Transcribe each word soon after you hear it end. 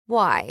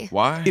Why?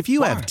 Why? If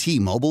you have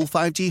T-Mobile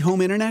 5G home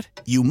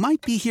internet, you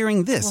might be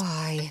hearing this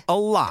Why? a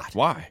lot.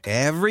 Why?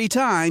 Every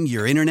time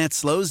your internet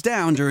slows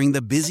down during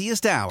the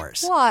busiest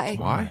hours. Why?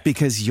 Why?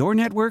 Because your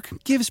network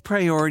gives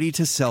priority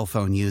to cell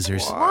phone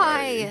users.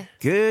 Why?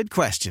 Good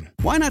question.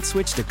 Why not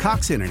switch to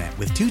Cox Internet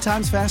with 2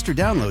 times faster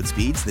download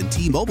speeds than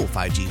T-Mobile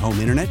 5G home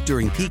internet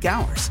during peak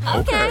hours?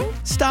 Okay.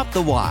 Stop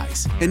the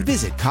whys and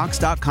visit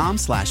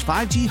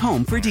cox.com/5G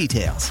home for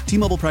details.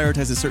 T-Mobile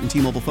prioritizes certain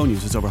T-Mobile phone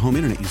users over home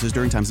internet users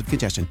during times of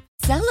congestion.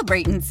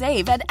 Celebrate and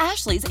save at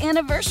Ashley's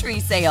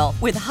Anniversary Sale.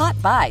 With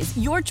Hot Buys,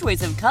 your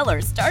choice of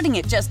colors starting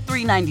at just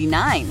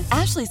 $3.99.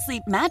 Ashley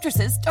Sleep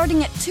mattresses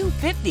starting at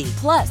 $2.50.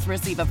 Plus,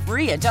 receive a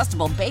free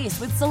adjustable base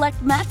with select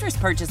mattress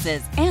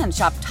purchases. And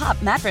shop top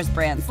mattress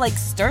brands like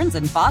Stearns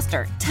 &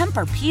 Foster,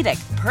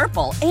 Tempur-Pedic,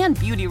 Purple, and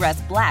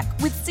Beautyrest Black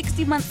with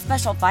 60-month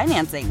special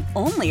financing.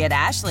 Only at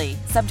Ashley.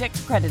 Subject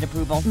to credit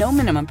approval. No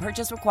minimum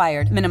purchase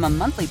required. Minimum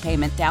monthly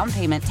payment, down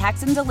payment,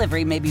 tax, and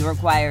delivery may be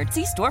required.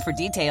 See store for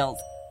details.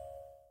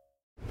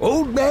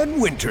 Old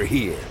Man Winter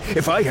here.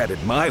 If I had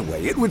it my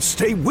way, it would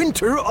stay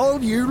winter all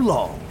year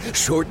long.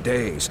 Short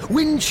days,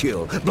 wind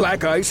chill,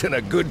 black ice, and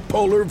a good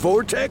polar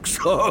vortex.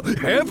 Oh,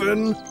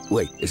 heaven.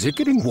 Wait, is it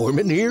getting warm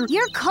in here?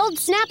 Your cold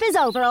snap is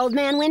over, Old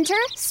Man Winter.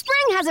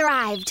 Spring has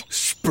arrived.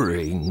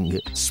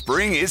 Spring.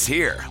 Spring is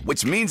here,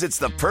 which means it's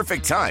the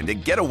perfect time to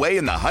get away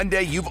in the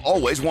Hyundai you've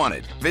always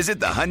wanted. Visit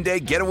the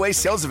Hyundai Getaway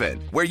Sales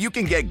Event, where you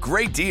can get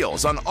great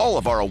deals on all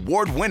of our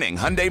award-winning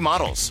Hyundai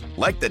models,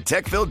 like the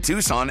tech-filled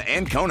Tucson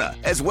and Kona,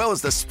 as well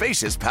as the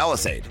spacious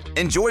Palisade.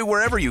 Enjoy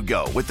wherever you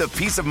go with the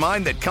peace of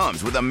mind that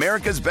comes with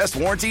America's best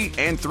warranty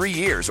and 3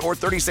 years or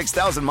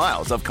 36,000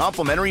 miles of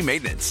complimentary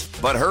maintenance.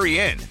 But hurry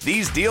in,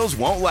 these deals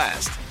won't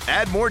last.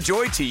 Add more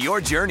joy to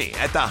your journey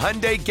at the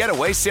Hyundai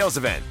Getaway Sales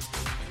Event.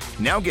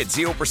 Now get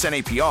 0%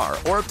 APR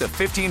or up to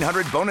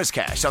 $1,500 bonus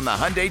cash on the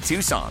Hyundai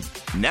Tucson.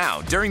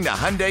 Now, during the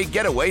Hyundai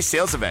Getaway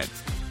Sales Event.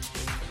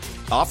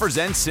 Offers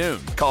end soon.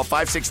 Call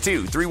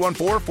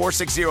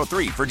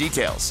 562-314-4603 for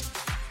details.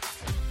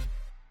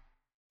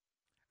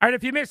 All right,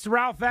 if you missed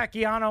Ralph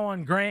Vacchiano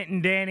on Grant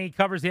and Danny,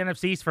 covers the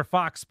NFC East for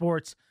Fox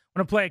Sports.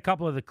 I'm going to play a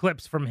couple of the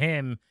clips from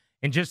him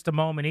in just a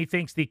moment. He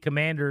thinks the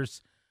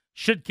Commanders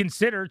should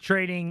consider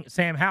trading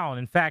Sam Howell.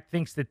 In fact,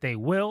 thinks that they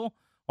will.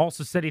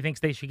 Also said he thinks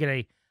they should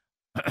get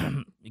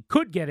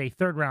could get a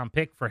third-round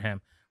pick for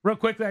him. Real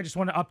quickly, I just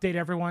want to update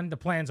everyone. The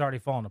plan's already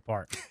fallen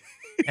apart.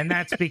 And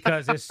that's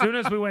because as soon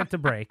as we went to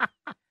break,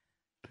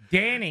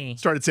 Danny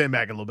started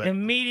sandbagging a little bit.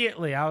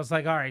 Immediately, I was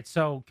like, all right,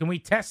 so can we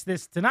test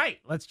this tonight?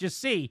 Let's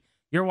just see.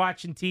 You're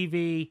watching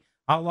TV.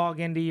 I'll log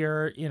into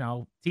your,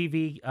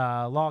 TV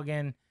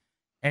login.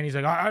 And he's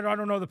like, I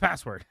don't know the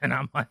password. And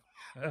I'm like,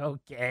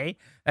 okay,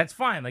 that's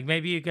fine. Like,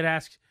 maybe you could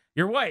ask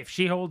your wife.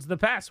 She holds the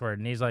password.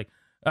 And he's like,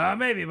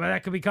 maybe, but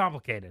that could be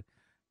complicated.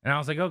 And I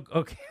was like, oh,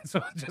 okay.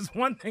 So just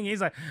one thing.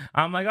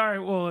 I'm like, all right,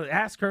 well,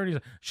 ask her. And he's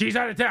like, she's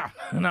out of town.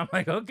 And I'm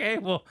like, okay,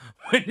 well,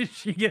 when did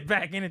she get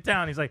back into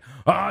town? He's like,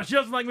 she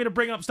doesn't like me to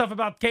bring up stuff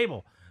about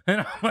cable.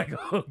 And I'm like,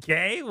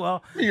 okay,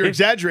 well. You're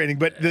exaggerating,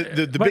 but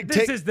the big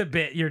this is the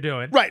bit you're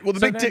doing. Right, well,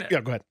 the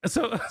yeah, go ahead.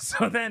 So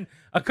then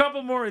a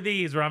couple more of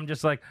these where I'm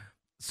just like,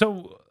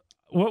 so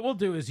what we'll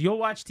do is you'll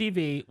watch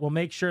TV. We'll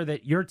make sure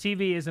that your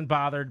TV isn't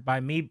bothered by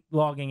me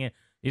logging in.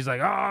 He's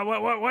like,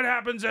 what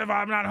happens if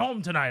I'm not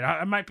home tonight?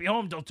 I might be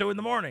home till 2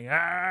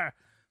 a.m.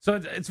 So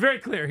it's very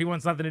clear he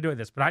wants nothing to do with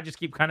this, but I just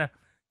keep kind of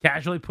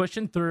casually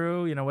pushing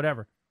through,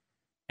 whatever.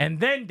 And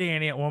then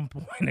Danny, at one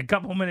point, a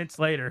couple minutes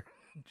later,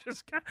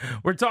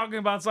 we're talking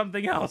about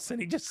something else, and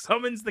he just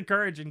summons the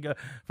courage and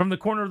from the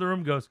corner of the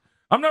room goes,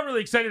 I'm not really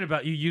excited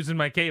about you using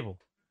my cable.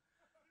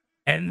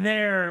 And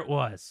there it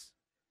was.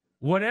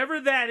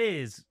 Whatever that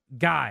is,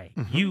 Guy,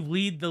 you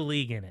lead the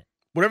league in it.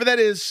 Whatever that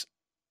is,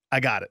 I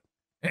got it.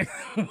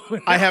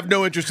 I have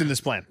no interest in this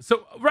plan.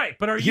 So, right,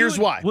 but here's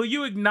why. Will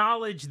you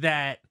acknowledge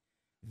that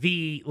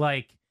the,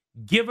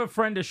 give a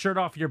friend a shirt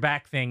off your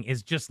back thing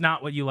is just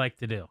not what you like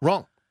to do?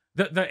 Wrong.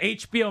 The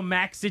HBO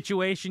Max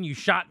situation, you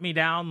shot me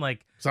down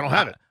like... So I don't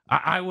have it.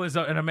 I was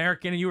an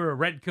American and you were a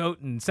redcoat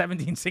in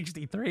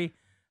 1763.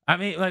 I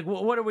mean,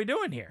 what are we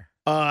doing here?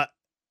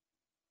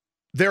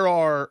 There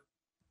are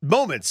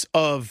moments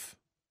of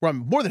where I'm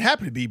more than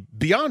happy to be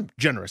beyond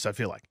generous, I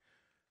feel like.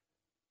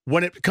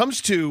 When it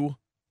comes to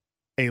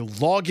a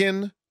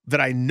login that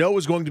I know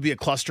is going to be a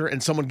cluster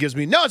and someone gives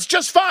me, no, it's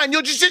just fine.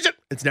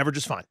 It's never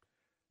just fine.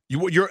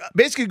 You're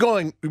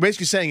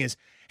basically saying is,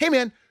 hey,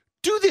 man,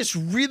 do this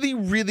really,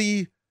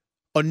 really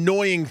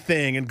annoying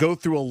thing and go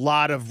through a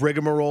lot of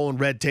rigmarole and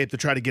red tape to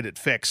try to get it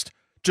fixed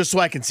just so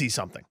I can see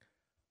something.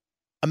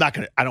 I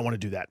don't want to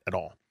do that at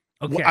all.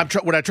 Okay.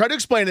 When I try to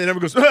explain it,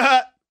 everyone goes,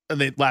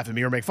 and they laugh at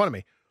me or make fun of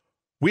me.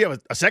 We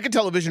have a second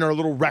television, our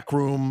little rec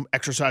room,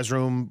 exercise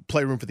room,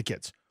 playroom for the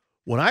kids.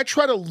 When I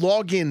try to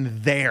log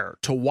in there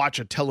to watch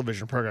a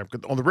television program,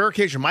 on the rare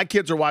occasion my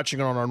kids are watching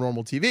it on our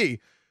normal TV,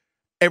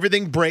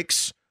 everything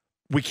breaks.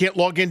 We can't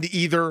log into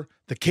either.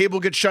 The cable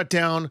gets shut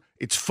down.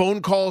 It's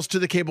phone calls to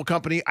the cable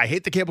company. I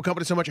hate the cable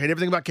company so much. I hate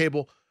everything about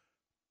cable.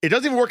 It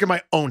doesn't even work in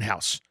my own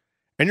house.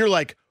 And you're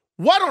like,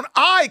 Why don't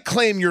I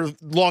claim your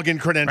login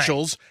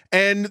credentials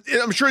and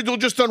I'm sure you'll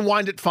just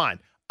unwind it fine.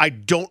 I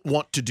don't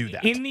want to do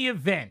that. In the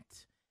event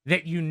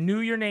that you knew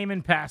your name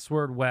and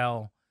password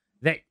well,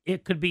 that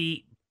it could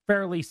be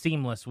fairly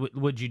seamless,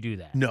 would you do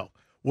that? No.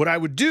 What I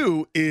would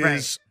do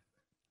is,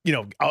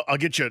 I'll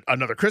get you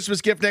another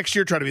Christmas gift next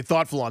year. Try to be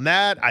thoughtful on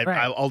that.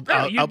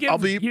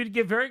 You'd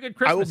give very good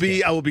Christmas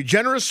gifts. I will be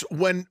generous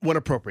when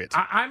appropriate.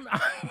 I'm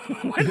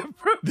when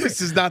appropriate.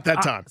 This is not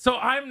that time. So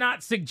I'm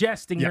not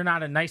suggesting you're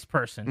not a nice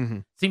person. Mm-hmm.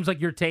 Seems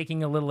like you're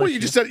taking a little. Well, issue. you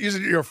just said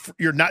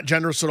you're not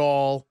generous at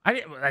all. I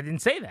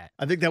didn't say that.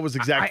 I think that was the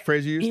exact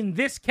phrase you used. In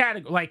this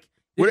category,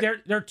 there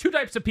are two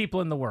types of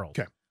people in the world.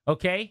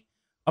 Okay?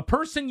 A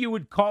person you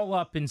would call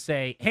up and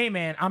say, "Hey,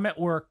 man, I'm at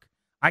work.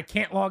 I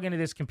can't log into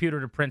this computer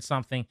to print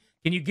something.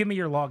 Can you give me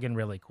your login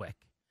really quick?"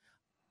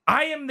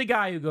 I am the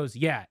guy who goes,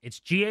 "Yeah, it's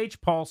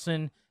GH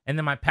Paulson, and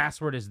then my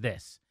password is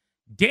this."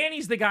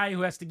 Danny's the guy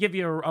who has to give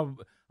you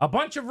a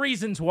bunch of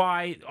reasons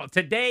why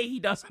today he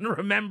doesn't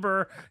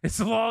remember his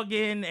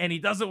login and he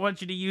doesn't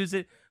want you to use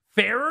it.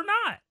 Fair or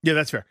not? Yeah,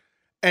 that's fair.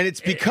 And it's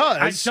because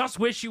I just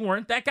wish you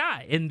weren't that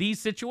guy in these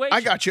situations.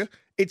 I got you.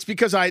 It's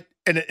because and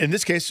in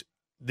this case,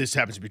 this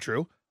happens to be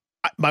true.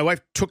 My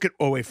wife took it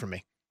away from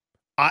me.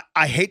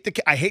 I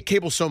hate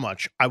cable so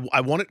much.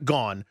 I want it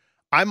gone.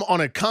 I'm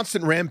on a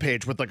constant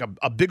rampage with like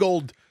a big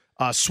old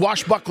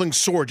swashbuckling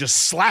sword, just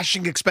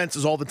slashing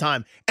expenses all the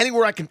time.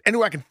 Anywhere I can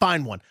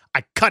find one,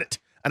 I cut it,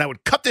 and I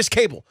would cut this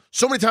cable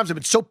so many times. I've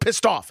been so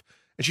pissed off.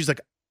 And she's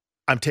like,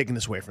 "I'm taking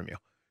this away from you.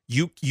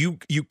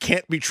 You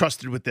can't be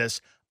trusted with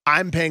this.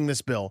 I'm paying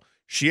this bill."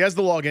 She has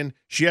the login.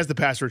 She has the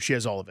password. She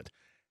has all of it.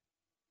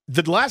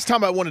 The last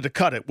time I wanted to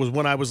cut it was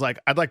when I was like,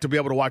 I'd like to be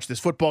able to watch this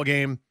football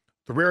game.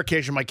 The rare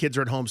occasion my kids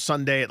are at home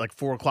Sunday at like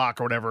 4 o'clock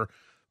or whatever.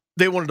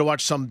 They wanted to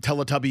watch some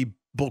Teletubby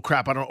bull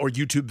crap, I don't know, or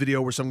YouTube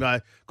video where some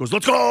guy goes,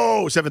 "Let's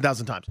go,"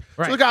 7,000 times.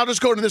 Right. So like, I'll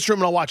just go into this room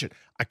and I'll watch it.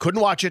 I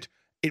couldn't watch it.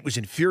 It was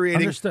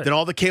infuriating. Understood. Then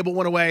all the cable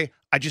went away.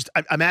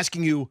 I'm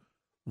asking you,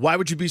 why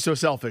would you be so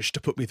selfish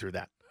to put me through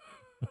that?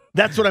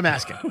 That's what I'm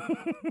asking.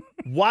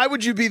 Why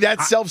would you be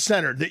that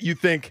self-centered that you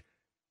think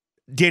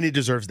Danny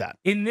deserves that?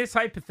 In this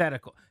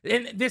hypothetical,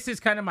 and this is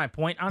kind of my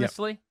point,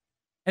 honestly. Yep.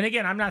 And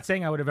again, I'm not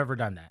saying I would have ever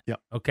done that. Yep.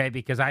 Okay,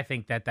 because I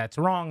think that's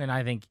wrong, and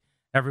I think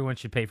everyone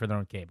should pay for their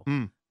own cable.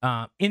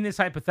 In this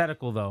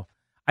hypothetical, though,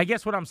 I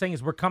guess what I'm saying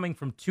is we're coming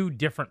from two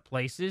different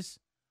places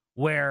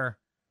where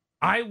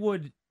I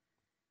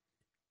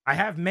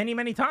have many,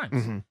 many times.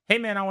 Mm-hmm. "Hey,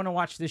 man, I want to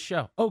watch this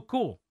show." "Oh,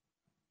 cool.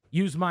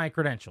 Use my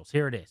credentials.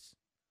 Here it is."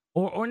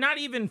 Or not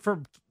even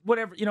for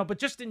whatever, but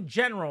just in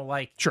general,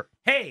 like, sure.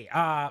 "Hey,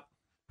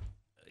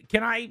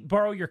 can I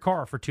borrow your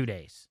car for 2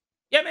 days?"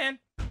 "Yeah, man."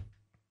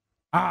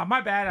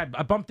 My bad.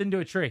 I bumped into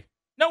a tree."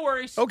 "No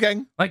worries."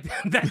 Okay. Like,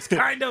 that's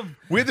kind of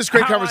we had this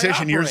great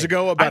conversation years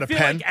ago about a pen. I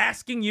feel like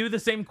asking you the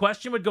same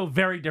question would go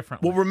very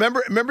differently. Well,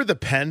 remember the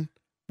pen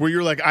where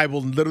you're like, "I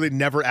will literally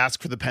never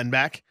ask for the pen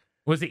back"?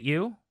 Was it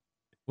you?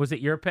 Was it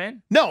your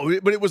pen? No,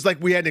 but it was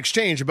like we had an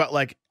exchange about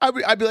like,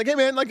 I'd be like, "Hey,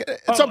 man, like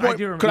at some point,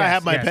 could I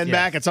have my pen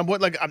back at some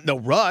point?" Like, no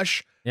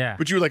rush. Yeah.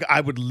 But you were like, "I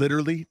would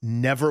literally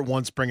never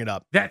once bring it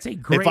up." That's a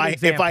great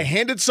example. If I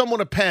handed someone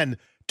a pen,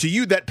 to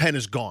you, that pen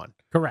is gone.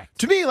 Correct.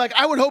 To me, like,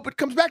 I would hope it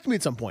comes back to me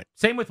at some point.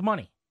 Same with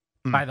money,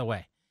 by the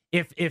way.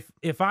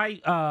 If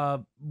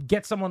I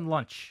get someone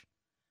lunch,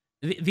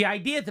 the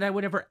idea that I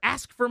would ever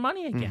ask for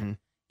money again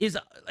is,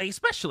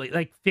 especially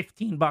like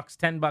 $15,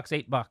 $10,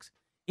 $8.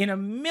 In a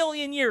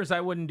million years, I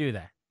wouldn't do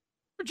that.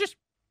 Or just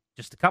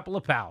a couple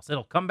of pals.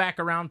 It'll come back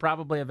around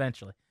probably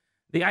eventually.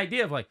 The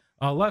idea of like,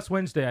 last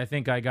Wednesday, I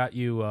think I got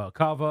you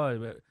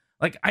kava.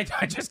 Like, I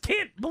just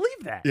can't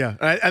believe that. Yeah,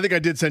 I think I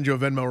did send you a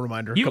Venmo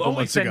reminder. You a couple always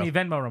months send ago. me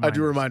Venmo reminders. I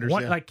do reminders,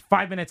 like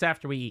 5 minutes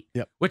after we eat.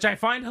 Yep. Which I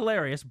find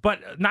hilarious, but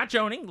not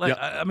joning. Like, yep.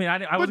 I mean,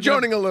 I was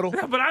joning a little.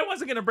 But I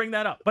wasn't going to bring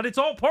that up. But it's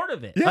all part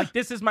of it. Yeah. Like,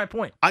 this is my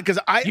point. Because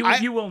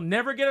you will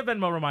never get a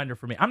Venmo reminder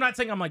from me. I'm not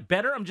saying I'm like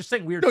better. I'm just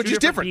saying we're two just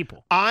different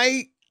people.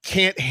 I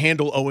can't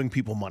handle owing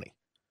people money,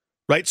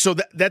 right? So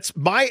that's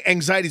my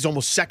anxiety is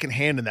almost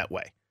secondhand in that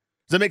way.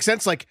 Does that make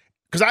sense? Like,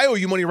 because I owe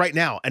you money right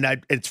now, and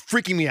it's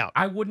freaking me out.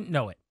 I wouldn't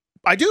know it.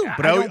 I do,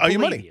 but I owe you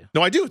money. You.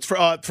 No, I do. It's for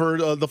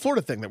the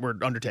Florida thing that we're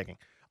undertaking.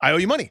 I owe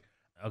you money.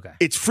 Okay.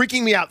 It's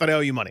freaking me out that I owe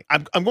you money.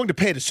 I'm going to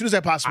pay it as soon as I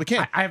possibly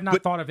can. I have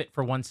not thought of it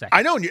for 1 second.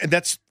 I know, and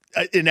that's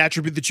an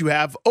attribute that you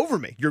have over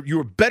me.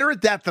 You're better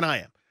at that than I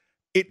am.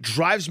 It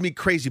drives me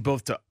crazy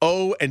both to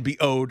owe and be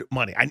owed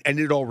money. I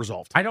need it all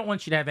resolved. I don't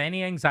want you to have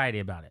any anxiety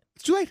about it.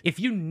 It's too late. If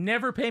you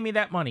never pay me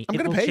that money,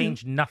 it will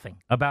change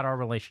nothing about our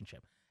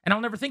relationship. And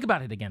I'll never think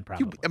about it again,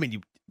 probably.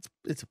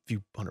 It's a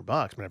few $100,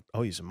 but I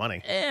owe you some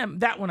money.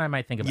 That one I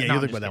might think about. Yeah, you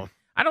think about that one.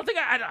 I don't think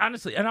I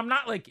honestly, and I'm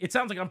not like, it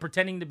sounds like I'm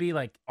pretending to be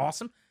like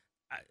awesome.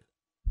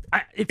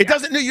 It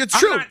doesn't, it's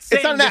true. It's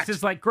not an act. This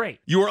is like great.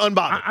 You are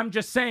unbothered. I'm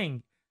just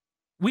saying,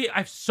 I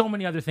have so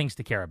many other things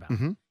to care about.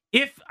 Mm-hmm.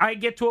 If I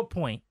get to a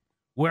point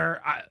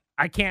where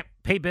I can't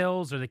pay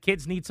bills or the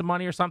kids need some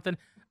money or something,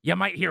 you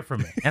might hear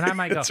from me. And I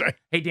might go, right.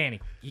 "Hey, Danny,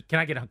 can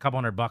I get a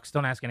couple $100?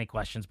 Don't ask any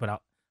questions, but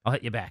I'll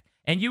hit you back."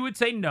 And you would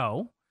say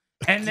no.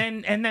 And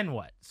then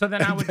what? So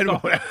then I would go.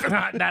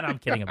 That I'm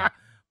kidding about.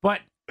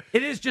 But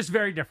it is just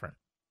very different.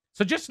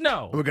 So just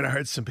know. We're going to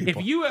hurt some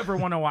people. If you ever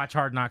want to watch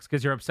Hard Knocks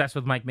because you're obsessed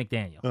with Mike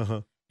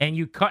McDaniel, and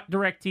you cut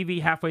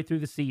DirecTV halfway through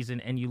the season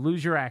and you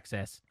lose your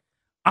access,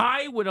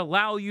 I would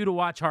allow you to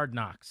watch Hard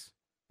Knocks.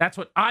 That's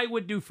what I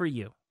would do for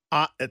you.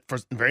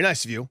 Very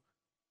nice of you.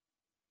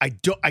 I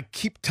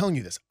keep telling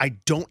you this. I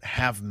don't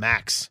have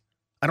Max.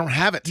 I don't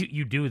have it.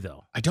 You do,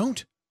 though. I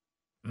don't.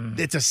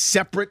 It's a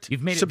separate subscription.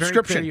 You've made it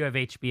very clear you have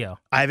HBO.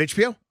 I have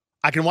HBO.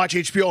 I can watch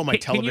HBO on my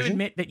television. Can you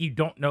admit that you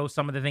don't know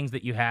some of the things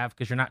that you have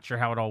because you're not sure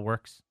how it all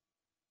works?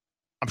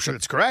 I'm sure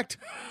that's correct.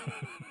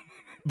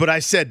 But I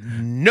said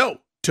no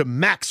to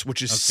Max,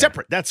 which is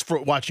separate. That's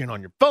for watching it on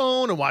your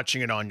phone and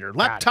watching it on your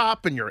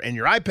laptop and your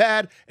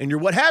iPad and your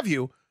what have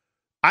you.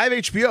 I have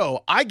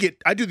HBO. I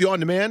do the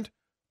on-demand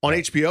on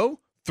HBO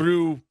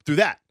through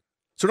that.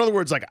 So in other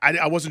words, like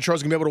I wasn't sure I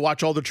was gonna be able to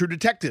watch all the True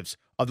Detectives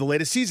of the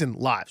latest season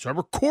live, so I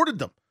recorded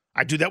them.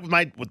 I do that with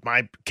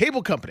my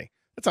cable company.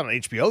 That's not an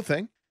HBO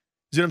thing.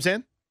 You see what I'm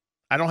saying?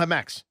 I don't have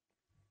Max,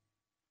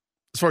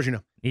 as far as you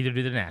know. Neither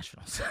do the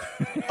Nationals.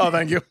 Oh,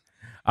 thank you.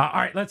 All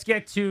right, let's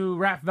get to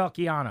Raph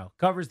Velchiano.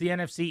 Covers the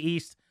NFC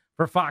East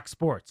for Fox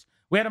Sports.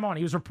 We had him on.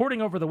 He was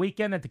reporting over the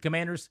weekend that the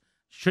Commanders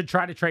should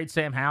try to trade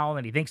Sam Howell,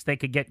 and he thinks they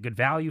could get good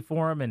value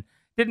for him, and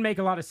didn't make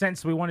a lot of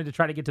sense, so we wanted to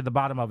try to get to the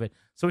bottom of it.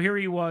 So here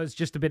he was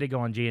just a bit ago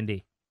on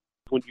G&D.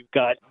 When you've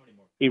got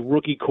a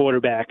rookie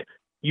quarterback,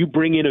 you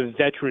bring in a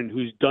veteran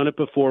who's done it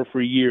before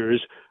for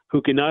years,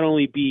 who can not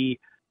only be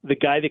the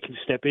guy that can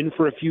step in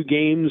for a few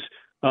games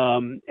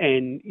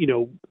and,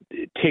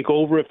 take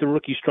over if the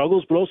rookie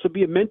struggles, but also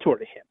be a mentor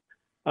to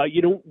him.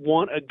 You don't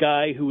want a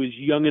guy who is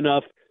young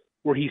enough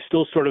where he's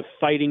still sort of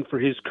fighting for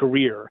his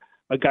career,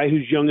 a guy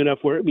who's young enough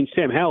where,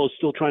 Sam Howell is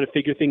still trying to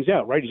figure things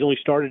out, right? He's only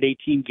started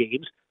 18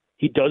 games.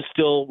 He does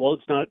still,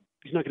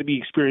 he's not going to be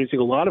experiencing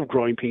a lot of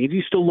growing pains.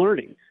 He's still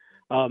learning.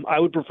 I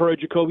would prefer a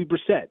Jacoby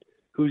Brissett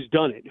who's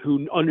done it,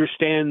 who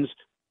understands,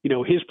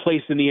 his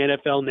place in the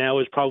NFL now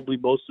is probably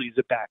mostly as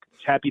a back. He's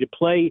happy to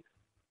play,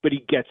 but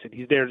he gets it.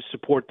 He's there to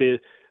support the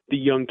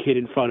young kid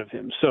in front of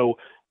him. So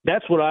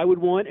that's what I would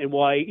want, and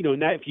why,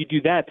 if you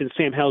do that, then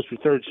Sam Howell's your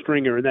third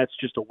stringer, and that's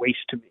just a waste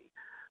to me.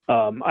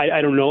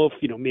 I don't know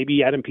if,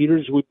 maybe Adam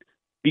Peters would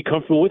be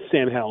comfortable with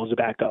Sam Howell as a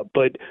backup,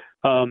 but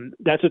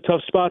that's a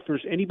tough spot for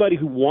anybody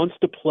who wants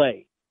to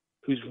play,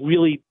 who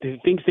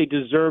thinks they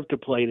deserve to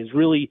play and is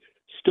really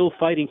still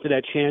fighting for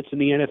that chance in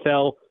the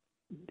NFL.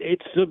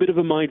 It's a bit of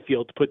a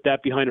minefield to put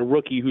that behind a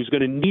rookie who's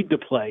going to need to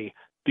play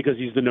because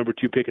he's the number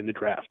 2 pick in the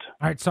draft.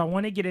 All right, so I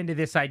want to get into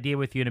this idea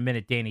with you in a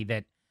minute, Danny,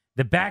 that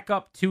the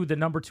backup to the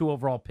number 2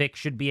 overall pick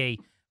should be a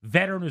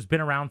veteran who's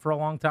been around for a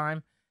long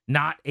time,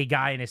 not a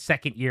guy in his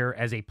second year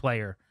as a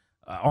player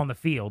on the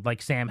field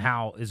like Sam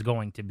Howell is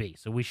going to be.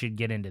 So we should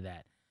get into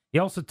that. He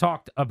also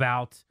talked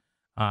about,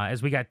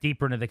 as we got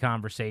deeper into the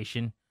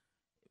conversation,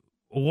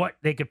 what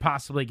they could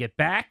possibly get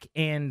back,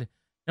 and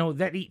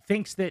that he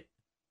thinks that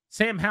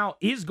Sam Howell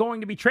is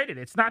going to be traded.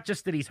 It's not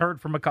just that he's heard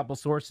from a couple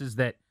sources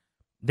that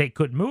they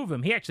could move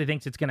him. He actually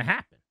thinks it's going to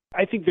happen.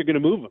 I think they're going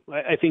to move him.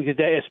 I think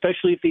that,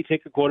 especially if they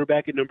take a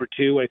quarterback at number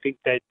 2, I think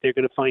that they're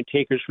going to find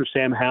takers for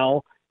Sam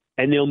Howell,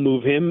 and they'll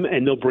move him,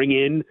 and they'll bring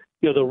in,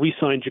 they'll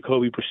re-sign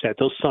Jacoby Brissett.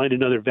 They'll sign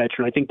another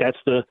veteran. I think that's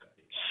the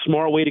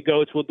smart way to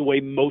go. It's the way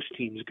most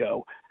teams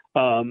go.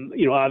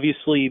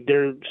 Obviously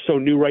they're so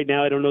new right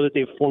now. I don't know that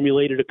they've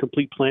formulated a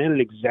complete plan and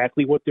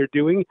exactly what they're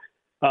doing.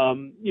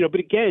 But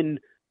again,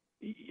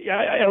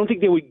 I don't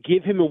think they would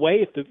give him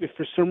away if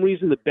for some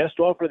reason the best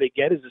offer they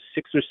get is a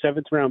 6th or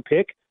 7th round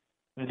pick.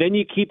 Then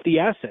you keep the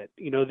asset.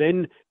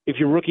 Then if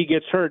your rookie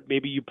gets hurt,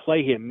 maybe you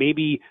play him.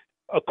 Maybe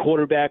a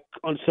quarterback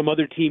on some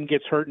other team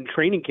gets hurt in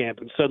training camp,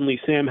 and suddenly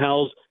Sam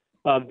Howell's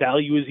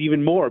value is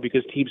even more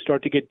because teams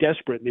start to get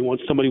desperate and they want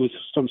somebody with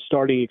some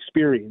starting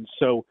experience.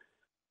 So,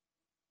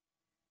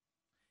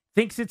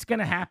 thinks it's going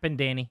to happen,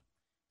 Danny.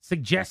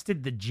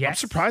 Suggested the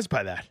Jets. I'm surprised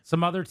by that.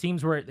 Some other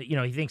teams where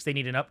he thinks they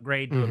need an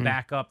upgrade to a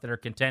backup that are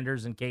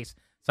contenders in case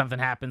something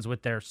happens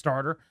with their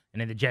starter.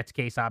 And in the Jets'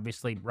 case,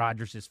 obviously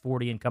Rodgers is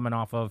 40 and coming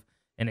off of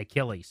an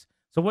Achilles.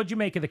 So what'd you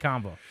make of the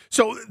combo?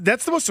 So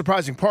that's the most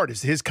surprising part,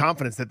 is his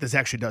confidence that this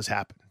actually does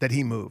happen, that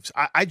he moves.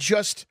 I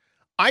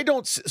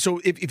don't. So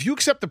if you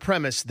accept the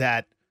premise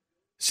that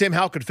Sam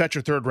Howell could fetch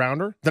a 3rd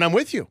rounder, then I'm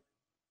with you.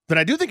 Then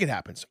I do think it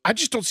happens. I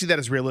just don't see that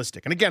as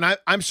realistic. And again,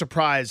 I'm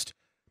surprised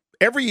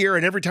every year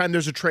and every time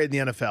there's a trade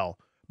in the NFL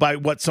by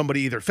what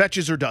somebody either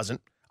fetches or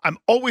doesn't. I'm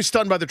always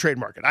stunned by the trade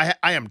market.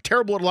 I am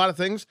terrible at a lot of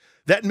things.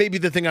 That may be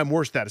the thing I'm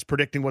worst at, is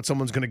predicting what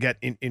someone's going to get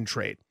in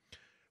trade.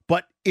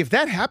 But if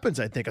that happens,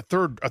 I think a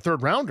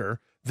third rounder,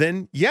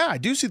 then yeah, I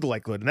do see the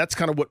likelihood. And that's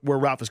kind of where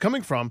Ralph is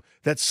coming from,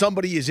 that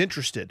somebody is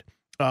interested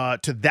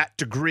to that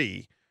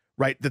degree,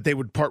 right, that they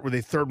would part with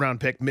a 3rd round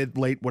pick, mid,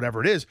 late,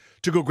 whatever it is,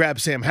 to go grab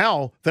Sam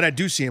Howell. Then I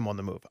do see him on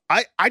the move.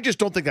 I just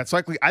don't think that's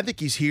likely. I think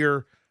he's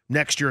here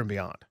next year and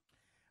beyond.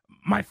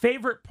 My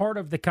favorite part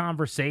of the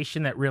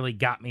conversation that really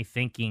got me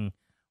thinking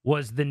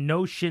was the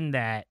notion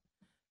that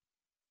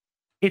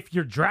if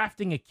you're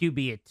drafting a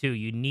QB at 2,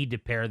 you need to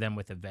pair them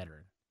with a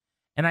veteran.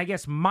 And I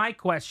guess my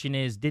question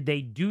is, did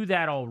they do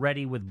that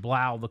already with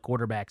Blau, the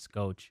quarterback's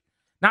coach?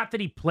 Not that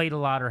he played a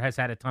lot or has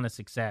had a ton of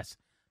success,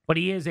 but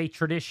he is a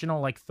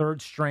traditional, like,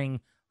 third-string,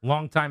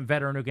 longtime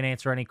veteran who can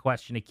answer any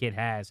question a kid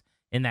has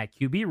in that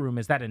QB room.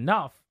 Is that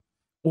enough?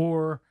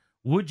 Or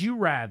would you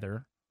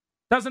rather,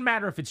 doesn't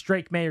matter if it's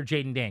Drake May or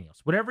Jaden Daniels,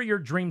 whatever your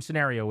dream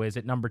scenario is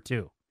at number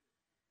 2,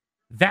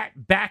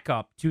 that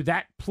backup to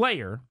that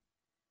player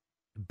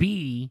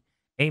be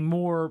a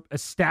more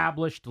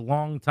established,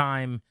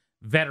 long-time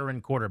veteran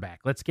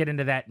quarterback? Let's get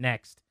into that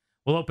next.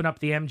 We'll open up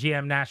the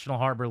MGM National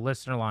Harbor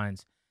listener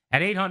lines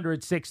at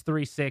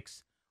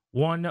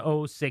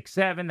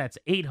 800-636-1067. That's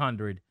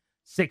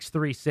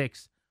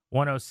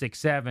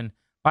 800-636-1067.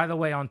 By the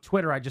way, on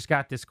Twitter, I just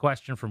got this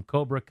question from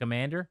Cobra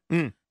Commander.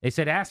 They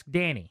said, ask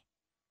Danny,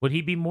 would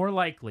he be more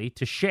likely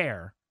to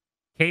share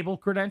cable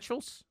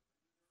credentials,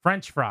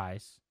 French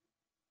fries,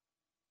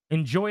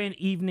 enjoy an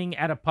evening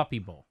at a puppy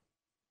bowl?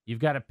 You've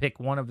got to pick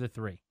one of the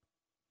 3.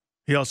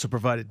 He also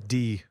provided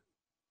D.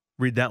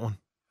 Read that one.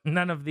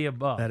 None of the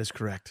above. That is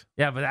correct.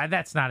 Yeah, but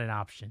that's not an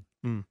option.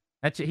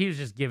 He was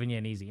just giving you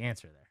an easy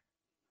answer there.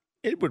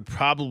 It would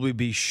probably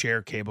be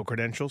share cable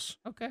credentials.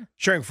 Okay.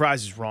 Sharing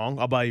fries is wrong.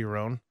 I'll buy your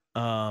own.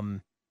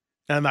 And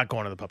I'm not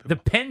going to the puppy The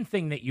bowl. pen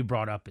thing that you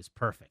brought up is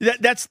perfect.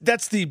 That's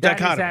the That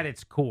dichotomy. is at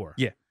its core.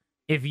 Yeah.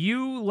 If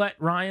you let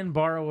Ryan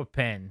borrow a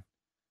pen,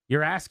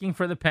 you're asking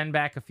for the pen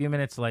back a few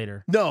minutes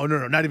later. No,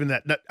 not even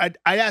that.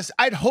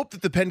 I'd hope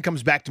that the pen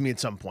comes back to me at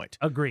some point.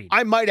 Agreed.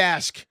 I might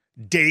ask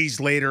days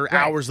later, Right.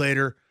 hours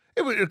later.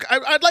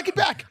 I'd like it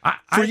back.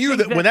 For you,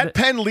 think when that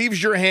pen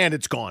leaves your hand,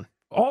 it's gone.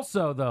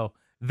 Also, though,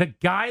 the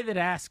guy that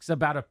asks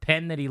about a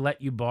pen that he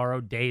let you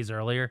borrow days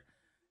earlier,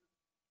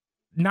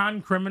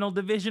 non-criminal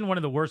division, one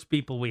of the worst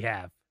people we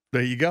have.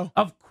 There you go.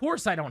 Of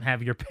course I don't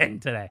have your pen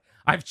today.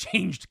 I've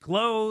changed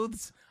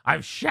clothes.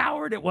 I've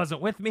showered. It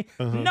wasn't with me.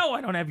 No,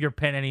 I don't have your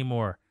pen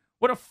anymore.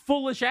 What a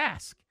foolish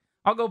ask.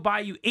 I'll go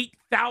buy you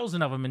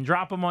 8,000 of them and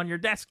drop them on your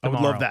desk tomorrow.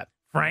 I would love that.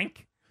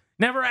 Frank,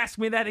 never ask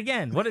me that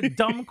again. What a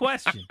dumb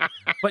question.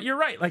 But you're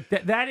right. Like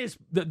that is,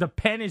 the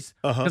pen is,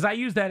 because I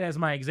use that as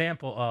my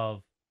example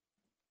of,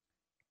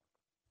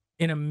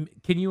 can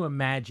you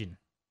imagine?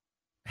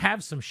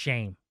 Have some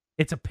shame.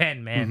 It's a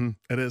pen, man.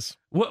 It is.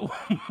 What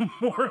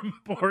more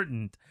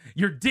important,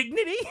 your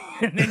dignity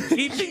and then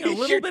keeping a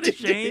little bit of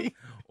shame,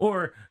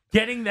 or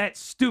getting that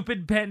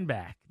stupid pen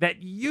back,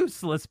 that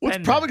useless pen? Well,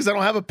 it's probably because I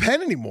don't have a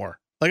pen anymore.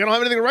 Like, I don't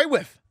have anything to write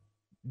with.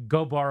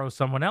 Go borrow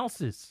someone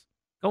else's.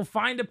 Go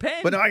find a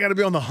pen. But now I got to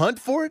be on the hunt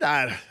for it.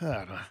 I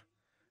don't know.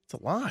 It's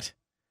a lot.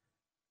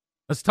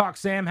 Let's talk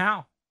Sam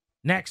Howell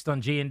next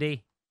on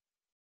G&D.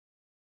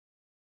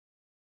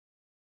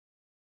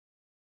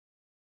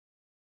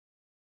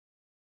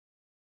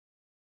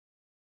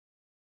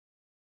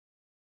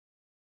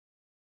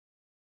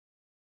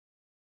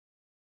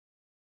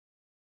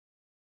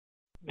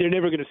 They're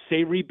never going to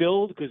say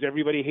rebuild because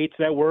everybody hates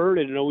that word,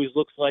 and it always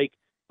looks like,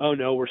 oh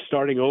no, we're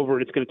starting over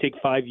and it's going to take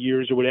 5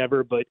 years or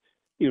whatever. But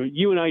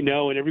you and I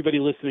know, and everybody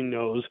listening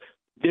knows,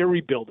 they're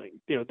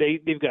rebuilding.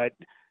 They've got,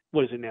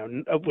 what is it now,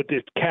 with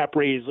this cap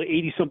raise,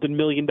 $80-something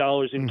million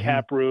in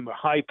cap room, a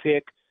high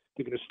pick.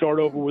 They're going to start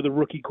over with a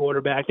rookie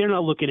quarterback. They're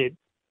not looking at,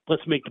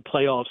 let's make the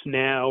playoffs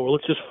now, or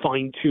let's just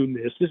fine tune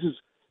this. This is,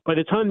 by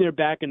the time they're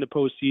back in the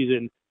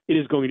postseason, it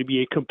is going to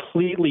be a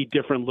completely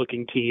different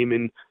looking team.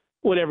 And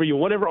whatever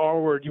R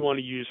word you want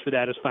to use for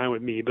that is fine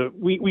with me, but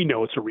we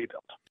know it's a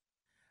rebuild.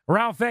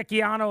 Ralph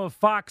Vecchiano of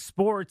Fox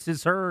Sports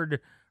is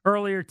heard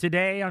earlier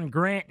today on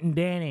Grant and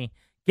Danny.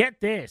 Get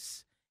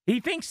this.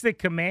 He thinks the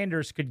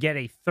Commanders could get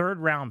a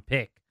third-round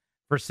pick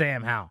for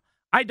Sam Howell.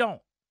 I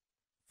don't,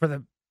 for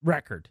the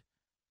record.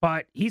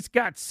 But he's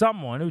got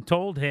someone who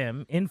told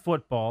him in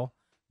football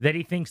that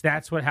he thinks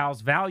that's what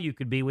Howell's value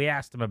could be. We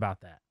asked him about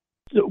that.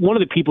 One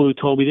of the people who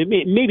told me that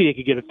maybe they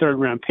could get a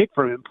third-round pick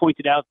from him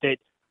pointed out that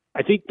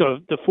I think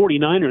the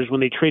 49ers, when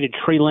they traded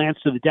Trey Lance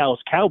to the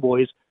Dallas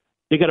Cowboys,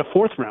 they got a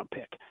fourth-round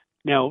pick.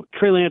 Now,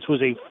 Trey Lance was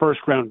a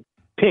first-round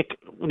pick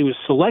when he was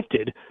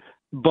selected,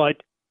 but,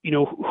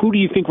 who do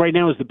you think right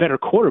now is the better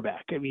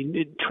quarterback? I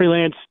mean, Trey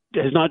Lance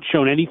has not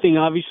shown anything,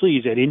 obviously.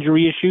 He's had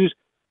injury issues.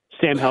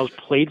 Sam Howell's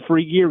played for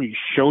a year. He's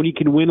shown he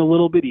can win a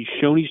little bit. He's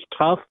shown he's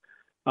tough.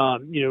 I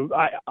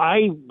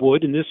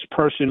would, and this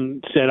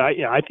person said,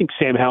 I think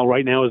Sam Howell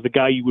right now is the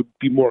guy you would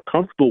be more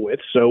comfortable with.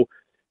 So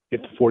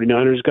if the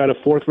 49ers got a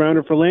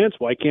fourth-rounder for Lance,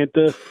 why can't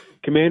the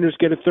Commanders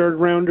get a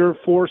third-rounder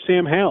for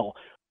Sam Howell?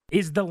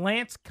 Is the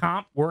Lance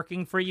comp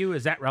working for you?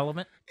 Is that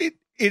relevant?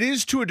 It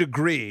is to a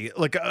degree,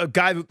 like a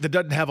guy that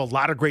doesn't have a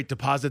lot of great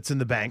deposits in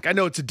the bank. I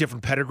know it's a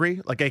different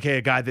pedigree, like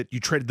a guy that you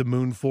traded the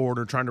moon for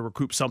or trying to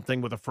recoup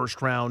something with a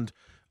first-round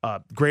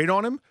grade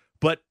on him,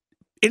 but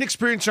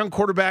inexperienced young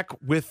quarterback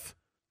with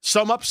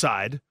some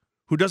upside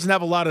who doesn't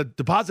have a lot of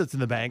deposits in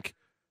the bank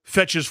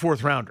fetches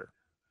fourth-rounder.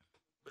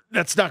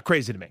 That's not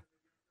crazy to me.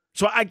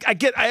 So I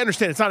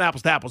understand it's not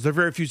apples to apples. There are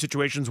very few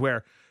situations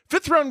where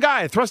fifth-round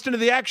guy thrust into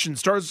the action,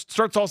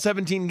 starts all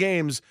 17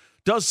 games,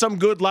 does some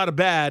good, a lot of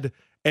bad,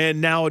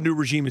 and now a new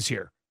regime is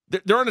here.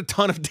 There aren't a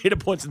ton of data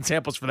points and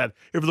samples for that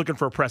if you're looking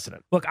for a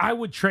precedent. Look, I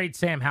would trade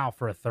Sam Howell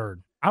for a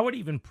third. I would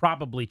even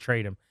probably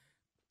trade him.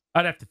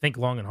 I'd have to think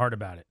long and hard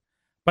about it.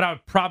 But I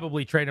would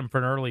probably trade him for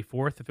an early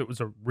fourth if it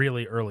was a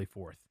really early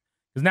fourth.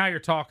 Because now you're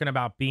talking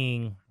about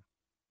being,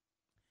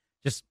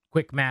 just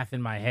quick math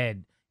in my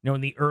head,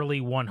 in the early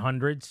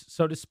 100s,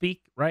 so to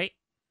speak, right?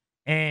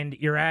 And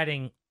you're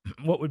adding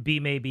what would be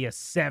maybe a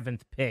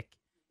seventh pick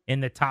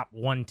in the top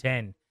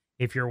 110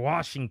 if you're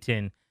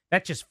Washington.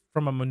 That's just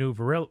from a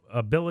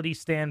maneuverability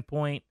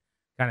standpoint,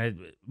 kind of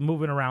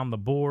moving around the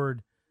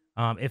board.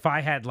 If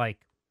I had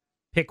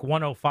pick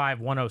 105,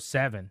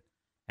 107,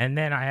 and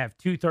then I have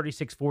 2,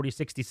 36, 40,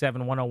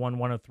 67, 101,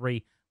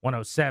 103,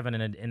 107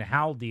 in a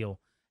Howell deal,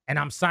 and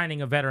I'm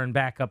signing a veteran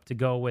backup to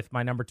go with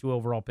my number 2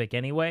 overall pick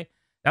anyway,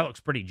 that looks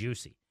pretty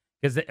juicy.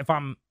 Because if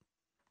I'm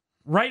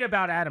right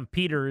about Adam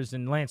Peters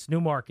and Lance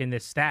Newmark in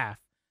this staff,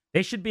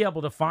 they should be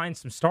able to find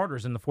some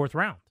starters in the 4th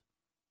round.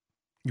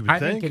 I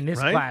think in this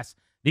class,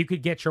 you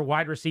could get your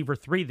wide receiver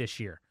 3 this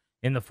year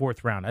in the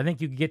 4th round. I think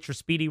you could get your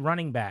speedy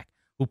running back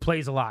who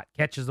plays a lot,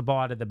 catches the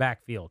ball out of the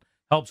backfield,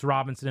 helps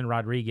Robinson and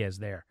Rodriguez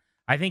there.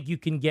 I think you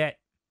can get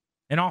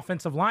an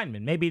offensive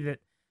lineman. Maybe that,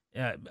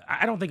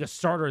 I don't think a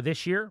starter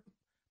this year,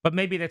 but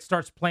maybe that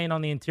starts playing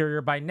on the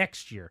interior by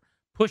next year,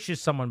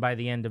 pushes someone by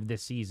the end of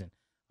this season,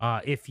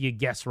 if you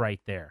guess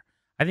right there.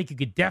 I think you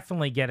could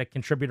definitely get a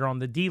contributor on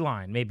the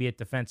D-line, maybe at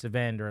defensive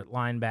end or at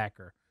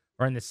linebacker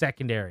or in the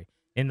secondary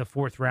in the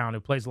 4th round who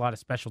plays a lot of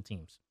special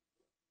teams.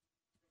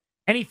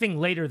 Anything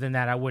later than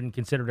that, I wouldn't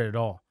consider it at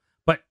all.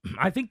 But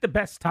I think the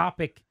best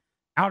topic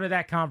out of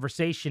that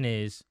conversation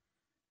is,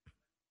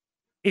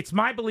 it's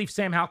my belief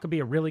Sam Howell could be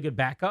a really good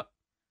backup.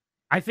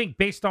 I think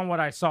based on what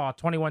I saw,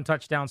 21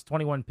 touchdowns,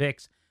 21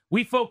 picks,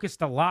 we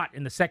focused a lot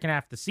in the second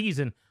half of the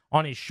season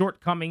on his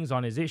shortcomings,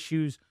 on his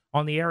issues,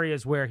 on the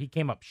areas where he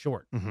came up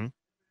short. Mm-hmm.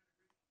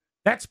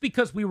 That's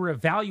because we were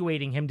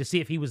evaluating him to see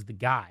if he was the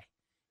guy.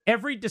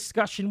 Every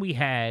discussion we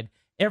had,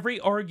 every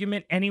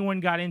argument anyone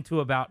got into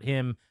about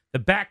him, the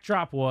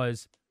backdrop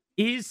was,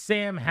 is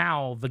Sam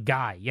Howell the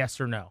guy, yes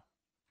or no?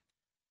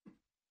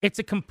 It's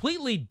a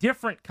completely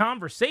different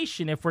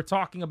conversation if we're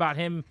talking about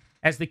him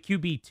as the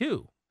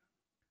QB2.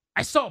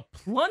 I saw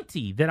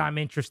plenty that I'm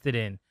interested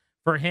in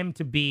for him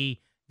to be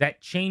that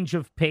change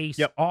of pace,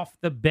 off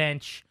the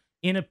bench,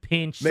 in a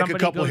pinch. Make a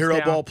couple hero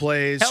ball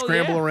plays,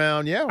 scramble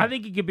around. Yeah. I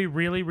think he could be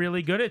really,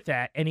 really good at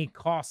that, and he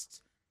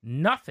costs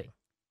nothing.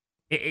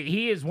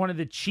 He is one of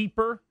the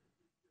cheaper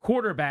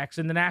quarterbacks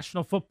in the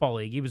National Football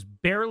League. He was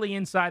barely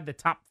inside the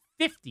top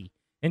 50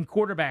 in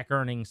quarterback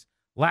earnings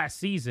last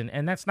season,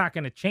 and that's not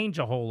going to change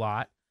a whole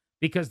lot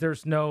because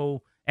there's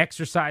no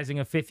exercising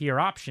a fifth-year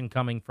option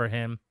coming for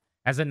him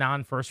as a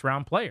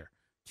non-first-round player.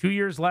 2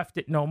 years left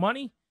at no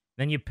money,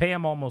 then you pay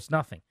him almost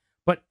nothing.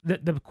 But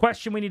the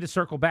question we need to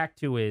circle back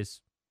to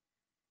is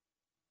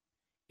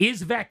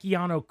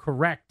Vecchiano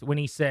correct when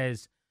he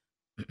says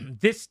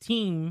this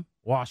team,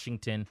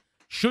 Washington,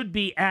 should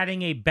be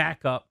adding a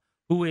backup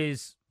who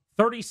is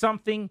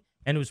 30-something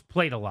and who's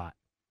played a lot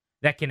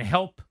that can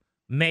help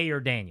May or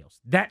Daniels?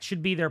 That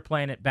should be their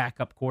plan at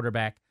backup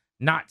quarterback,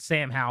 not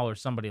Sam Howell or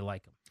somebody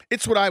like him.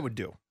 It's what I would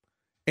do.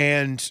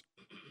 And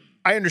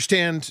I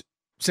understand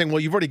saying,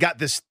 well, you've already got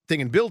this thing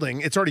in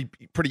building. It's already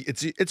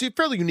it's a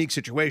fairly unique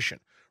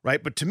situation,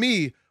 right? But to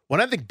me, when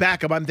I think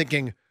backup, I'm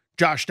thinking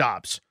Josh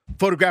Dobbs,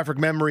 photographic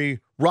memory,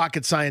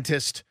 rocket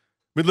scientist.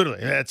 I mean, literally,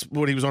 that's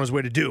what he was on his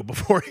way to do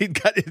before he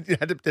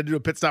had to do a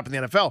pit stop in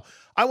the NFL.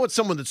 I want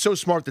someone that's so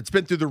smart, that's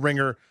been through the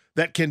ringer,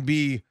 that can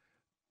be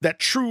that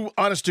true,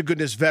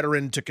 honest-to-goodness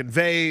veteran to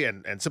convey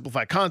and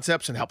simplify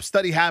concepts and help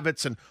study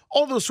habits and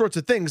all those sorts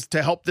of things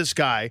to help this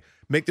guy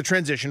make the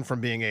transition from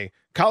being a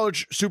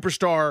college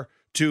superstar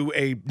to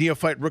a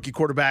neophyte rookie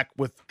quarterback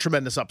with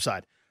tremendous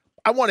upside.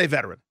 I want a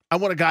veteran. I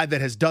want a guy that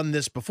has done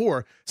this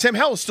before. Sam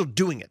Howell is still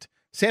doing it.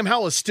 Sam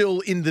Howell is still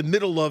in the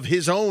middle of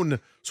his own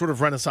sort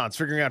of renaissance,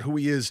 figuring out who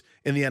he is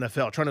in the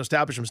NFL, trying to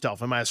establish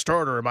himself. Am I a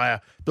starter? Am I a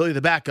Billy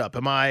the backup?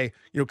 Am I,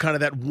 kind of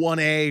that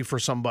 1A for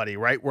somebody,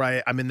 right?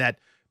 Where I'm in that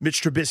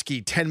Mitch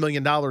Trubisky $10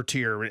 million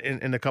tier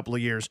in a couple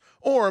of years,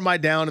 or am I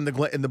down in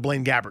the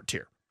Blaine Gabbert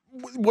tier?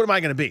 What am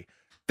I going to be?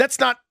 That's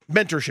not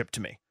mentorship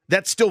to me.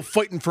 That's still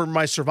fighting for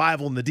my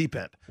survival in the deep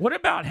end. What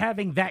about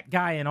having that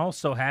guy and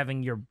also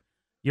having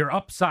your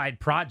upside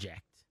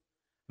project?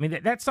 I mean,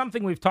 that's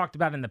something we've talked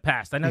about in the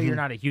past. I know you're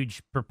not a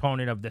huge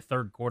proponent of the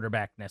third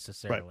quarterback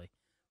necessarily, right,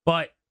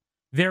 but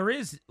there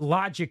is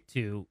logic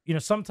to,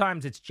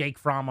 sometimes it's Jake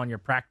Fromm on your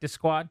practice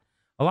squad.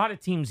 A lot of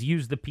teams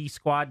use the P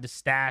squad to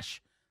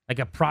stash like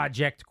a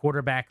project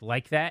quarterback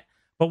like that.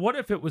 But what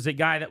if it was a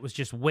guy that was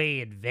just way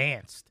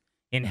advanced,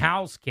 in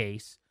Howell's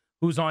case,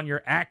 who's on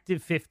your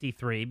active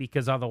 53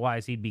 because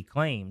otherwise he'd be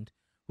claimed,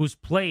 who's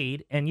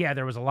played, and yeah,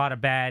 there was a lot of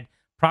bad,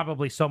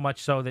 probably so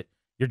much so that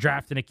you're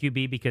drafting a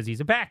QB because he's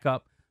a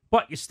backup,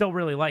 but you still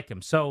really like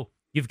him. So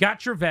you've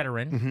got your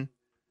veteran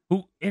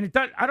who, and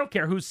I don't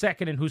care who's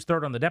second and who's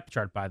third on the depth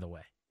chart, by the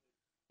way.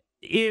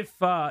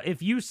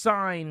 If you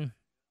sign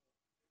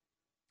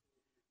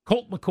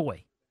Colt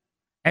McCoy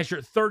as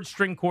your third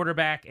string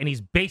quarterback and he's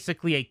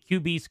basically a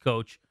QB's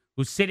coach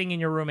who's sitting in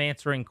your room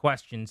answering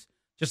questions,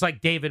 just like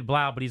David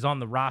Blau, but he's on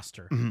the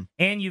roster. Mm-hmm.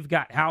 And you've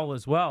got Howell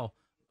as well.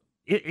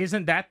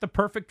 Isn't that the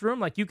perfect room?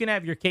 Like, you can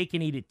have your cake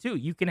and eat it, too.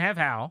 You can have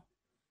Howell,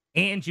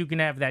 and you can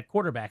have that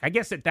quarterback. I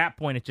guess at that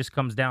point, it just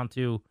comes down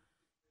to,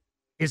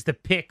 is the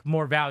pick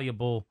more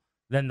valuable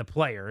than the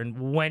player?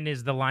 And when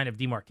is the line of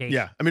demarcation?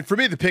 Yeah. I mean, for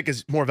me, the pick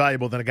is more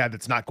valuable than a guy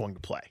that's not going to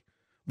play.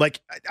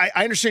 Like,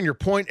 I understand your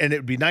point, and it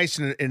would be nice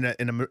in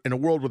a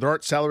world where there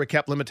aren't salary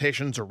cap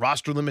limitations or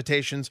roster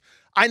limitations.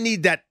 I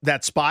need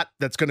that spot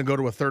that's going to go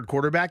to a third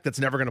quarterback that's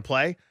never going to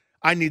play.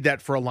 I need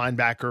that for a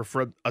linebacker,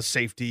 for a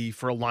safety,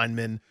 for a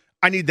lineman.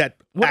 I need that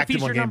what active if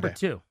he's on your game number day.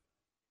 2?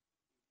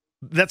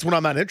 That's what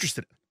I'm not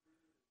interested in.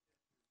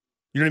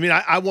 You know what I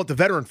mean? I want the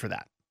veteran for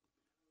that.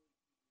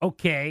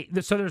 Okay,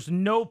 so there's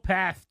no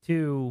path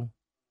to.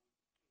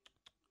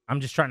 I'm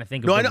just trying to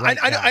think of. No, I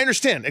I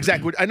understand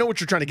exactly. I know what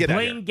you're trying to get at.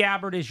 Blaine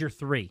Gabbert is your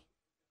 3.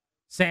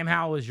 Sam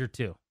Howell is your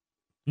 2.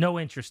 No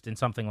interest in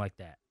something like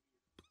that.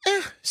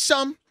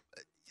 Some.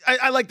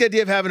 I like the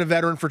idea of having a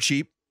veteran for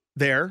cheap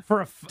there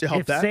to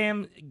help if that.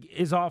 Sam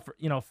is off,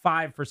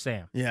 5 for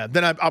Sam. Yeah,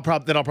 then I'll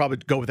probably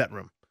go with that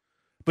room.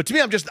 But to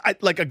me, I'm just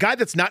like a guy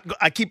that's not.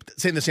 I keep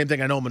saying the same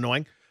thing. I know I'm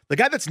annoying. The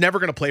guy that's never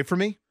going to play for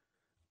me,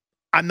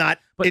 I'm not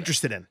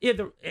interested in.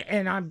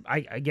 And I'm,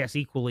 I guess,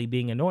 equally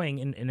being annoying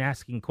and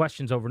asking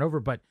questions over and over.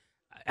 But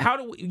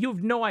you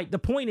have no idea. The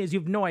point is, you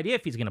have no idea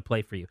if he's going to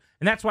play for you,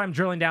 and that's why I'm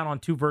drilling down on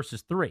 2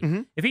 versus 3.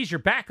 Mm-hmm. If he's your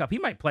backup, he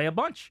might play a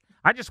bunch.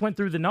 I just went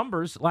through the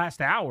numbers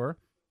last hour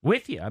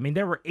with you. I mean,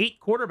 there were 8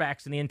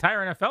 quarterbacks in the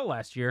entire NFL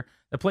last year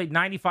that played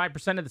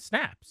 95% of the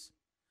snaps.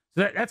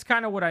 So that's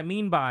kind of what I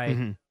mean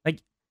by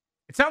like.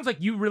 It sounds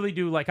like you really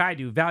do, like I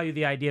do, value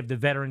the idea of the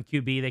veteran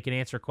QB that can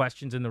answer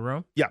questions in the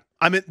room. Yeah,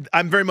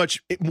 I'm very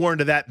much more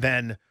into that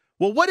than,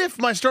 well, what if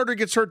my starter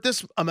gets hurt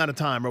this amount of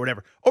time or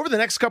whatever? Over the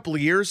next couple of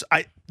years,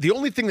 the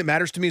only thing that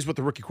matters to me is what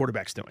the rookie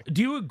quarterback's doing.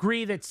 Do you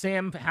agree that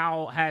Sam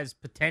Howell has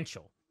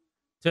potential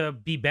to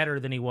be better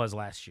than he was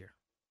last year?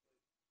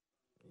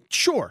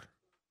 Sure.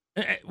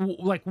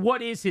 Like,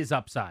 what is his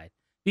upside?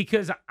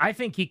 Because I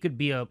think he could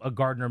be a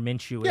Gardner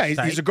Minshew. Yeah,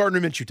 he's a Gardner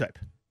Minshew type.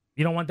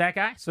 You don't want that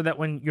guy? So that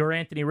when your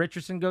Anthony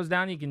Richardson goes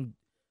down, you can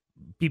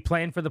be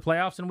playing for the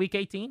playoffs in Week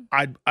 18?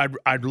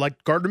 I'd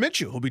like Gardner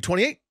Minshew, who'll be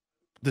 28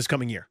 this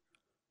coming year.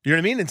 You know what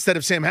I mean? Instead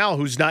of Sam Howell,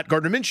 who's not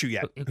Gardner Minshew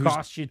yet. It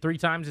costs you 3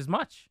 times as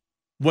much.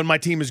 When my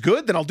team is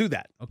good, then I'll do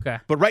that. Okay.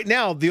 But right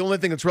now, the only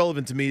thing that's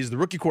relevant to me is the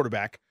rookie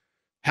quarterback.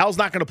 Howell's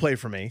not going to play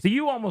for me. So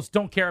you almost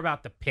don't care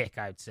about the pick,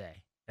 I'd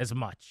say, as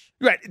much.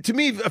 Right. To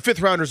me, a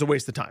 5th rounder is a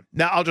waste of time.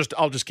 Now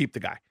I'll just keep the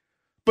guy.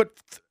 But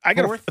if I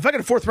get a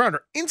 4th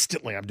rounder,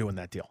 instantly I'm doing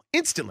that deal.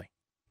 Instantly.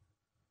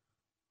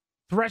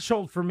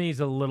 Threshold for me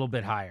is a little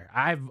bit higher.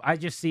 I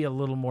just see a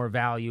little more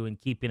value in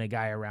keeping a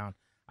guy around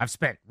I've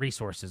spent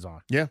resources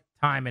on. Yeah.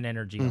 Time and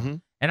energy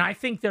on. And I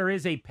think there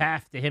is a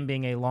path to him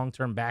being a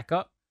long-term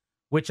backup,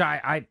 which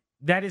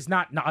that is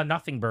not a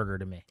nothing burger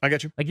to me. I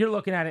get you. Like, you're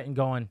looking at it and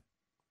going,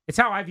 it's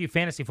how I view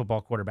fantasy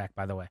football quarterback,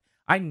 by the way.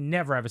 I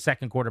never have a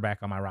second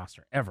quarterback on my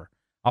roster, ever.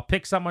 I'll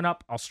pick someone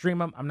up. I'll stream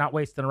them. I'm not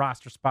wasting a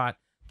roster spot.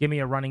 Give me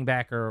a running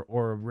back or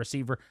a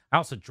receiver. I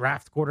also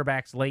draft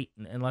quarterbacks late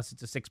unless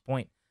it's a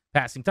 6-point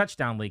passing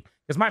touchdown league.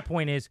 Because my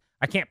point is,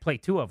 I can't play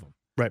 2 of them.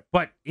 Right.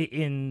 But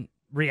in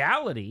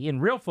reality,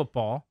 in real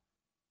football,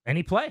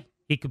 any play,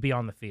 he could be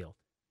on the field.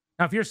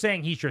 Now, if you're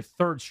saying he's your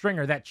 3rd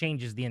stringer, that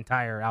changes the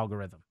entire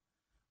algorithm,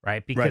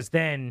 right? Because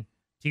then,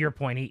 to your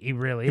point, he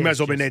really is. He might as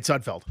well be Nate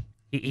Sudfeld.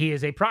 He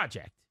is a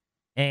project.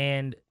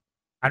 And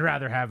I'd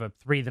rather have a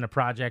 3 than a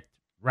project,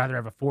 rather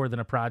have a 4 than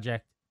a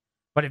project.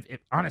 But if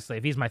honestly,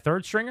 if he's my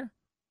 3rd stringer,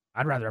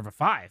 I'd rather have a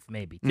 5,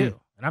 maybe, too.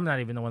 And I'm not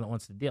even the one that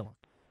wants to deal him.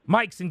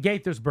 Mike's in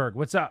Gaithersburg.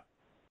 What's up?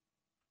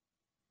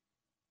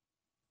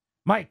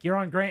 Mike, you're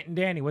on Grant and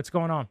Danny. What's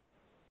going on?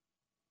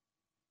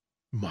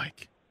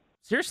 Mike.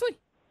 Seriously?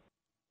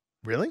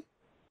 Really?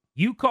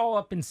 You call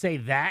up and say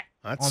that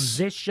on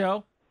this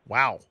show?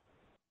 Wow.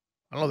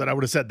 I don't know that I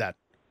would have said that.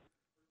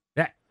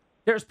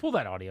 Pull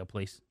that audio,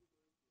 please.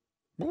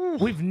 Ooh.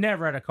 We've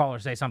never had a caller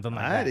say something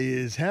like that. That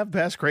is half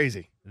past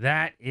crazy.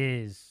 That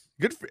is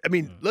good.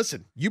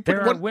 Listen, you put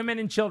there are women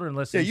and children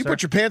listening. Yeah, you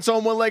put your pants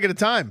on one leg at a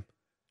time,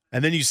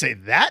 and then you say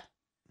that.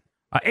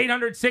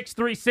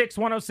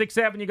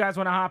 800-636-1067. You guys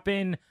want to hop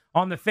in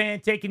on the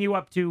Fan, taking you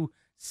up to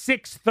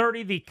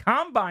 6:30. The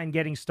Combine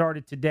getting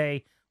started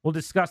today. We'll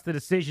discuss the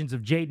decisions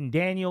of Jaden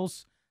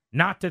Daniels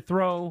not to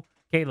throw,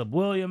 Caleb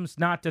Williams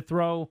not to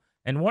throw,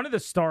 and one of the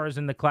stars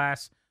in the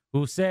class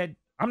who said,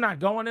 I'm not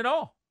going at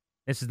all.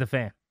 This is the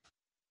Fan.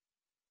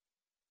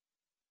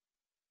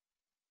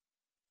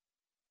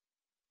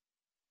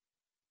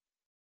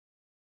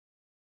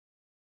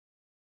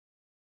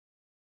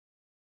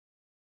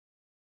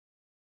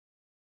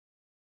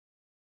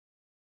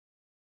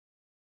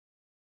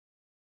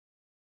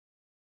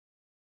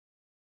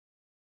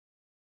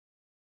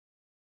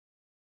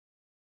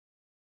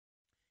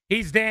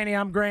 He's Danny.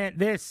 I'm Grant.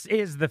 This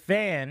is the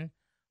Fan.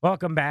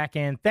 Welcome back,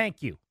 and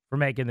thank you for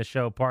making the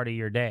show part of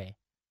your day.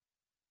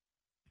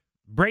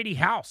 Brady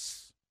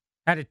House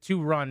had a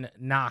 2-run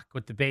knock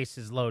with the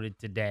bases loaded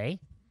today.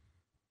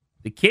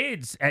 The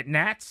kids at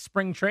Nats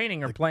spring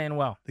training are playing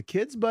well. The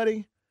kids,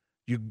 buddy.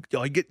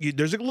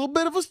 There's a little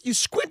bit of you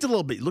squint a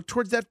little bit. You look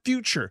towards that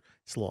future.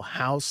 It's a little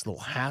house, a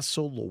little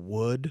hassle, a little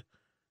wood,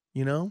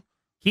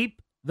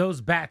 Keep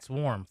those bats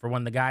warm for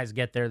when the guys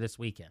get there this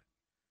weekend.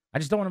 I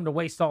just don't want them to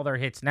waste all their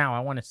hits now. I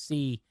want to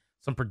see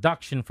some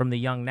production from the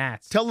young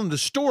Nats. Tell them to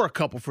store a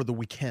couple for the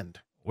weekend.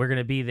 We're going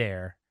to be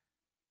there.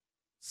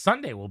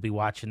 Sunday, we'll be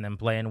watching them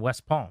play in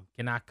West Palm.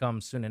 Cannot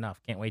come soon enough.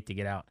 Can't wait to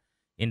get out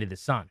into the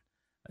sun.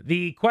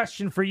 The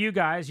question for you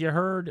guys, you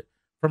heard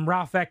from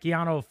Ralph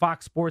Vecchiano of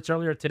Fox Sports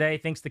earlier today,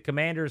 thinks the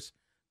Commanders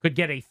could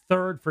get a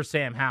third for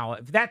Sam Howell.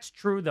 If that's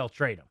true, they'll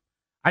trade him.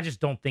 I just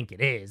don't think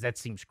it is. That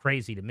seems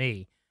crazy to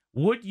me.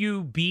 Would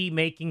you be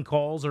making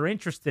calls or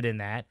interested in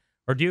that,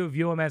 or do you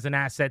view him as an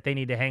asset they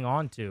need to hang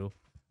on to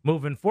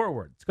moving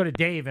forward? Let's go to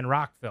Dave in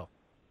Rockville.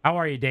 How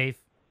are you, Dave?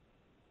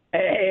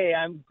 Hey,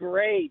 I'm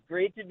great.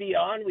 Great to be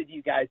on with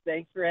you guys.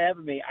 Thanks for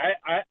having me.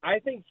 I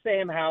think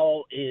Sam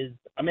Howell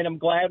I'm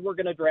glad we're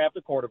going to draft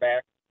a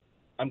quarterback.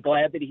 I'm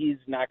glad that he's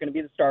not going to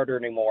be the starter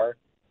anymore.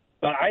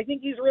 But I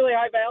think he's really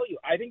high value.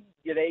 I think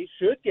they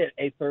should get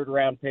a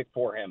third-round pick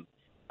for him.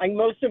 I think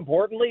most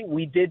importantly,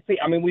 we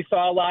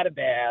saw a lot of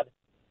bad,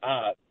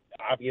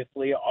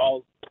 obviously,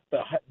 all the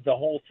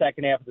whole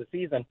second half of the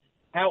season.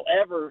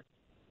 However,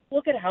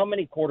 look at how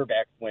many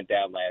quarterbacks went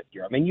down last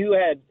year. You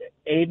had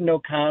Aiden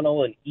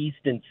O'Connell and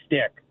Easton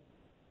Stick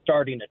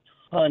starting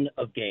a ton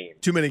of games.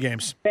 Too many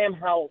games. Sam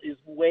Howell is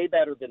way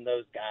better than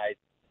those guys.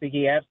 I think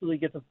he absolutely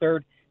gets a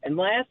third. And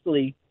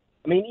lastly,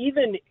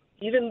 even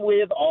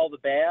with all the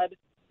bad,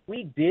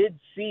 we did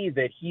see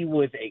that he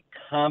was a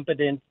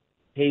competent,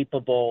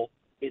 capable,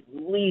 at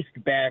least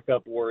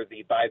backup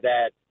worthy by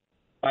that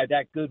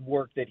good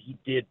work that he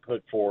did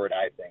put forward,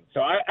 I think.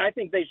 So I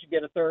think they should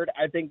get a third.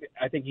 I think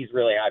he's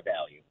really high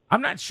value.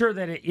 I'm not sure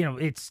that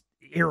it's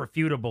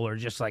irrefutable or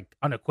just like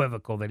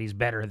unequivocal that he's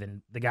better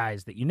than the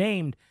guys that you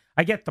named.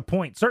 I get the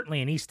point,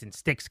 certainly in Easton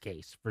Stick's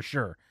case, for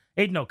sure.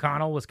 Aiden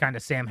O'Connell was kind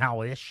of Sam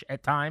Howell-ish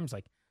at times,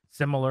 like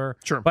similar.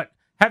 Sure. But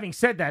having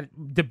said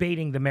that,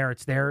 debating the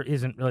merits there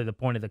isn't really the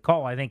point of the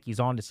call. I think he's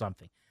onto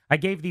something. I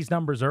gave these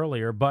numbers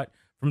earlier, but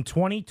from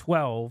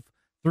 2012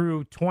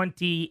 through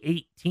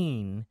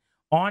 2018,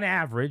 on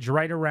average,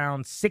 right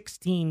around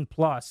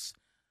 16-plus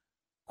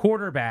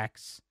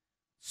quarterbacks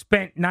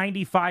spent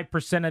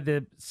 95% of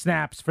the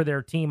snaps for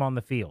their team on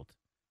the field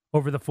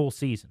over the full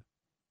season.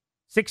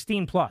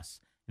 16-plus.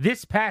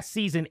 This past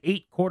season,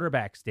 8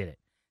 quarterbacks did it.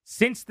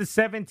 Since the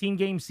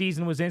 17-game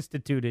season was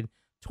instituted,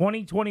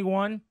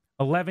 2021,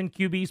 11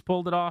 QBs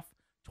pulled it off.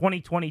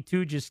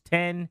 2022, just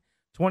 10.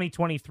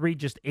 2023,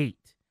 just 8.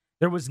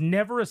 There was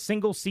never a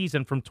single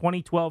season from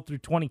 2012 through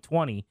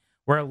 2020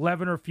 where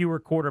 11 or fewer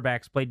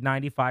quarterbacks played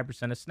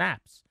 95% of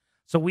snaps.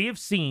 So we have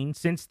seen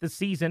since the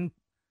season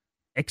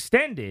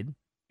extended,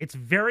 it's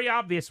very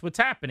obvious what's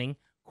happening.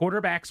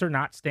 Quarterbacks are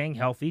not staying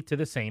healthy to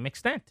the same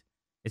extent.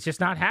 It's just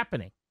not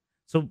happening.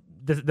 So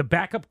the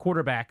backup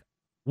quarterback,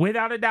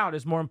 without a doubt,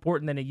 is more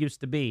important than it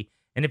used to be.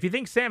 And if you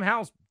think Sam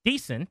Howell's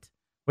decent,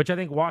 which I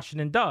think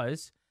Washington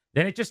does,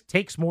 then it just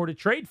takes more to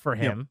trade for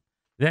him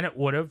than it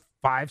would have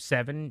 5,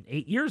 7,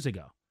 8 years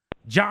ago.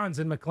 John's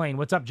in McLean.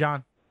 What's up,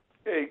 John?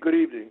 Hey, good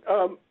evening.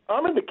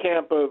 I'm in the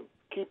camp of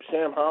keep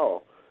Sam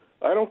Howell.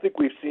 I don't think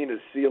we've seen his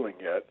ceiling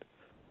yet.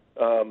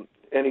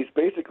 And he's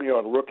basically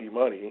on rookie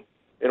money,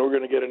 and we're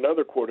going to get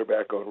another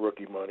quarterback on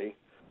rookie money.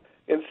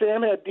 And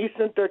Sam had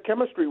decent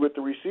chemistry with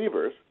the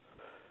receivers.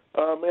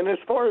 And as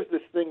far as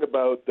this thing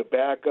about the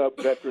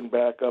backup, veteran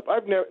backup,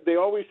 they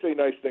always say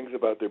nice things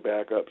about their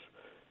backups,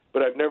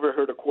 but I've never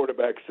heard a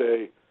quarterback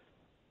say,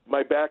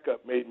 my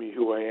backup made me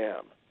who I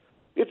am.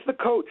 It's the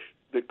coach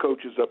that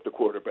coaches up the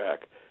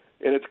quarterback,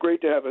 and it's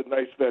great to have a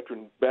nice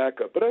veteran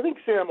backup. But I think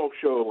Sam will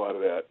show a lot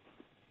of that.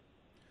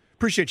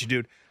 Appreciate you,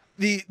 dude.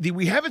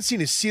 We haven't seen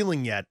his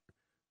ceiling yet.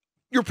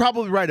 You're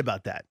probably right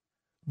about that.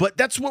 But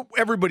that's what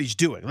everybody's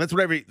doing. That's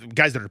what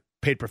guys that are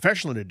paid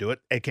professionally to do it,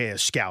 a.k.a. a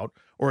scout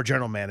or a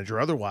general manager or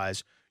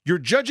otherwise. You're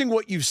judging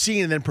what you've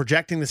seen and then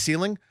projecting the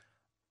ceiling.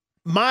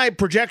 My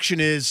projection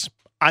is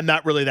I'm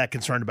not really that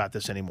concerned about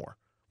this anymore.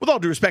 With all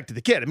due respect to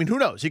the kid. Who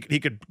knows? He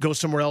could go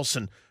somewhere else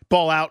and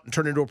ball out and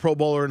turn into a Pro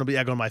Bowler and it'll be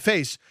egg on my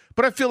face.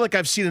 But I feel like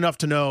I've seen enough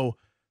to know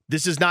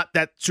this is not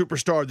that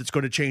superstar that's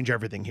going to change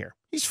everything here.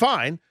 He's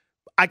fine.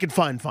 I can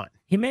find fun.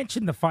 He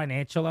mentioned the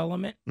financial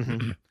element.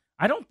 Mm-hmm.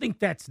 I don't think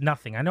that's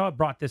nothing. I know I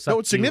brought this up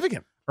it's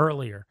significant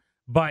earlier,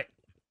 but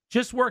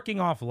just working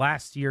off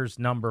last year's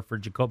number for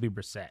Jacoby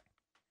Brissett.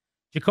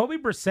 Jacoby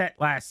Brissett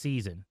last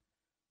season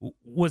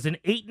was an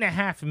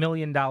 $8.5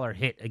 million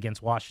hit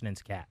against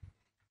Washington's cap.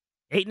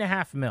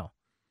 $8.5 million.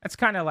 That's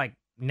kind of like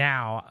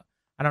now,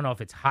 I don't know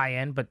if it's high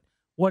end, but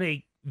what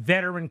a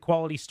veteran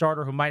quality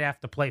starter who might have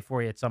to play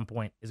for you at some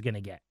point is going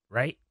to get,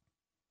 right?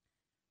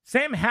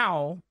 Sam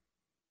Howell,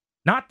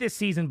 not this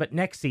season, but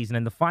next season,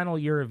 in the final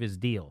year of his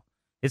deal,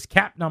 his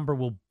cap number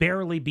will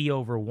barely be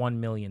over $1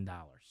 million.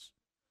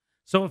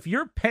 So if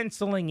you're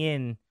penciling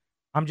in,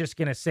 I'm just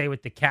going to say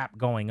with the cap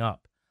going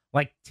up,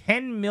 like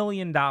 $10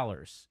 million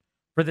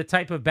for the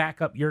type of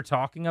backup you're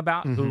talking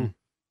about, who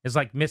is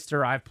like,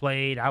 Mr. I've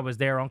played, I was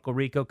there, Uncle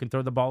Rico can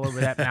throw the ball over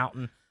that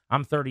mountain,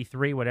 I'm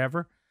 33,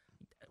 whatever.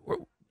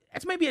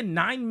 That's maybe a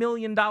 $9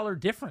 million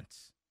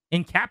difference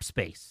in cap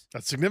space.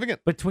 That's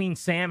significant. Between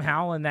Sam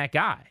Howell and that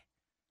guy.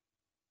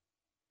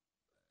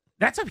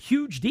 That's a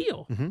huge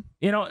deal. Mm-hmm.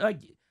 You know, like,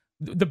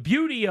 the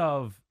beauty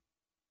of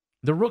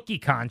the rookie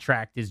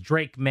contract is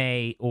Drake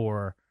May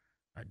or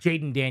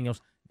Jaden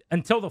Daniels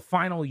until the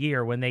final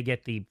year when they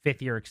get the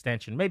 5th-year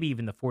extension, maybe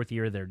even the 4th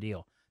year of their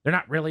deal. They're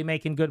not really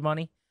making good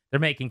money. They're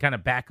making kind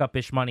of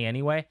backup-ish money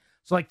anyway.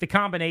 So, like, the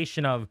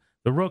combination of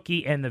the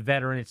rookie and the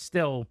veteran, it's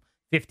still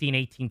 $15,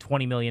 $18,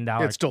 $20 million.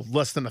 It's still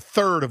less than a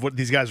third of what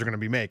these guys are going to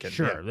be making.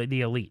 Sure,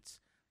 the elites.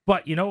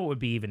 But you know what would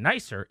be even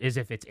nicer is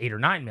if it's $8 or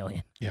 $9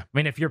 million. Yeah. I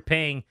mean, if your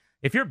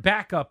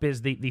backup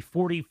is the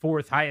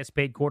 44th highest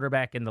paid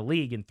quarterback in the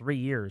league in 3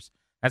 years,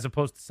 as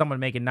opposed to someone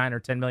making $9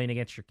 or $10 million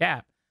against your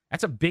cap,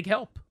 that's a big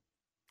help.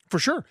 For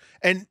sure.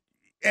 And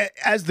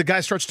as the guy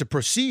starts to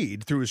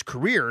proceed through his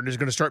career and is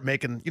going to start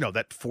making,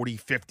 that 40,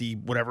 50,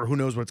 whatever, who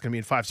knows what it's going to be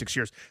in 5-6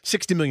 years,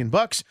 $60 million,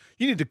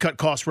 you need to cut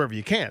costs wherever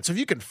you can. So if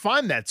you can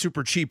find that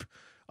super cheap,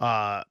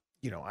 needle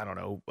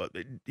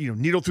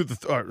through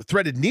the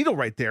threaded needle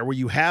right there, where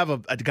you have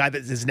a guy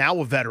that is now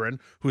a veteran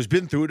who's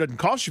been through it, doesn't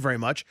cost you very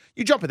much,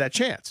 you jump at that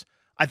chance.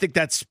 I think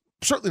that's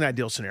certainly an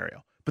ideal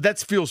scenario, but that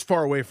feels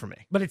far away from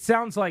me. But it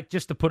sounds like,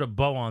 just to put a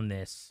bow on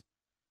this,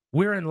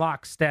 we're in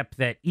lockstep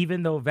that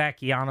even though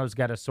Vacchiano's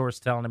got a source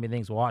telling him he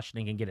thinks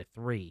Washington can get a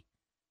 3,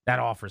 that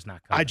offer's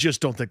not coming. I just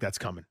don't think that's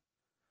coming.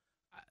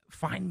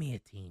 Find me a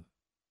team.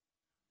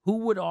 Who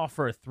would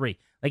offer a 3?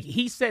 Like,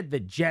 he said the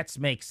Jets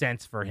make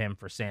sense for him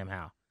for Sam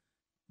Howell.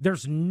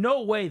 There's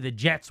no way the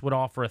Jets would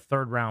offer a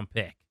 3rd-round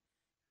pick.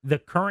 The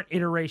current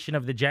iteration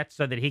of the Jets,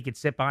 so that he could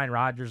sit behind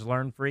Rodgers,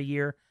 learn for a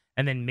year,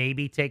 and then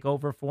maybe take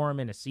over for him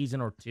in a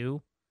season or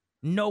 2.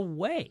 No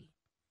way.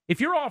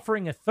 If you're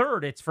offering a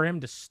 3rd, it's for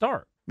him to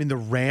start. I mean, the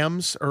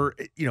Rams are,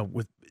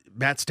 with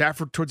Matt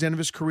Stafford towards the end of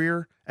his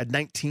career at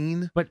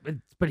 19. But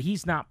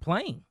he's not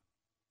playing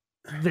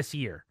this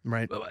year.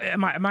 Right.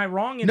 Am I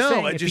wrong in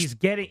saying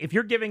if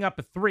you're giving up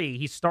a 3,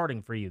 he's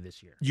starting for you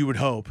this year? You would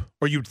hope,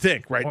 or you'd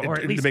think, right? Or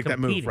at least to make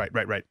competing. that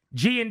move. Right.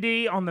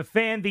 G&D on the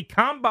Fan, the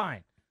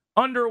Combine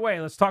underway.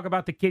 Let's talk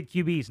about the kid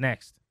QBs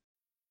next.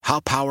 How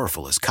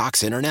powerful is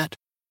Cox Internet?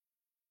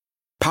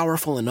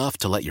 Powerful enough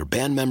to let your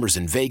band members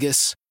in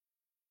Vegas,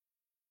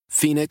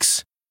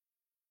 Phoenix,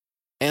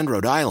 and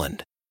Rhode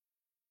Island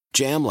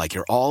jam like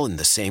you're all in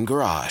the same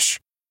garage.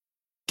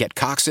 Get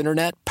Cox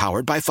Internet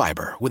powered by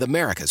fiber with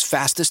America's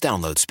fastest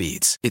download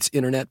speeds. It's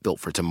internet built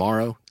for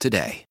tomorrow,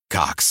 today.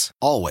 Cox,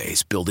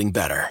 always building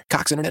better.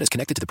 Cox Internet is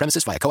connected to the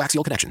premises via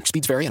coaxial connection.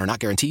 Speeds vary and are not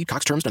guaranteed.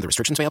 Cox terms and other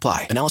restrictions may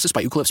apply. Analysis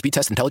by Ookla Speed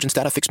Test Intelligence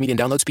Data. Fixed median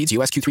download speeds.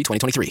 US Q3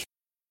 2023.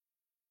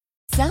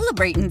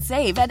 Celebrate and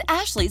save at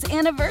Ashley's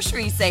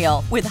Anniversary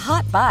Sale. With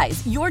Hot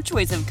Buys, your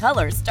choice of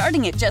colors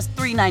starting at just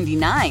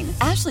 $3.99.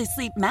 Ashley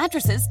Sleep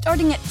mattresses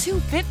starting at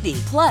 $2.50.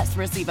 Plus,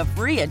 receive a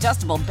free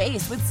adjustable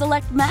base with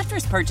select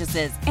mattress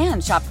purchases.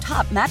 And shop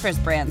top mattress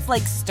brands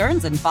like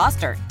Stearns &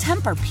 Foster,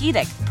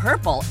 Tempur-Pedic,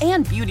 Purple,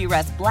 and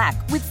Beautyrest Black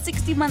with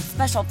 60-month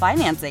special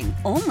financing.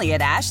 Only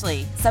at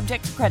Ashley.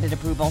 Subject to credit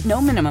approval. No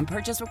minimum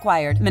purchase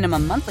required.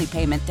 Minimum monthly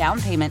payment,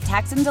 down payment,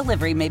 tax, and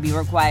delivery may be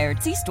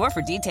required. See store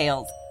for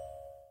details.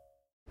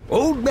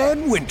 Old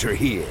Man Winter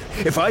here.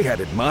 If I had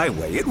it my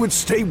way, it would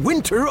stay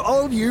winter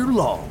all year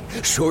long.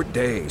 Short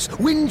days,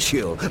 wind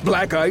chill,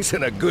 black ice,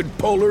 and a good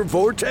polar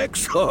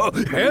vortex. Oh,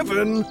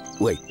 heaven.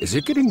 Wait, is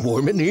it getting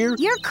warm in here?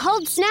 Your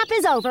cold snap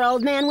is over,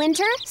 Old Man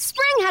Winter.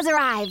 Spring has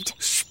arrived.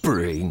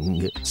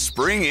 Spring.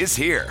 Spring is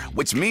here,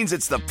 which means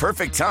it's the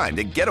perfect time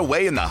to get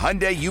away in the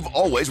Hyundai you've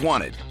always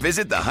wanted.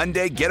 Visit the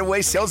Hyundai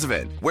Getaway Sales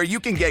Event, where you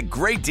can get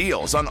great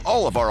deals on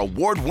all of our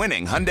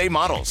award-winning Hyundai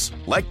models,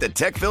 like the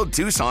tech-filled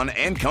Tucson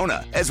and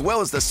Kona, as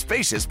well as the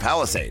spacious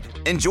Palisade.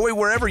 Enjoy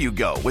wherever you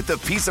go with the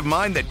peace of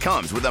mind that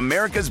comes with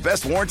America's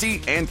best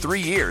warranty and 3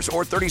 years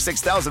or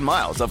 36,000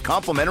 miles of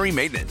complimentary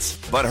maintenance.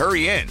 But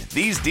hurry in,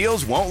 these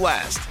deals won't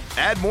last.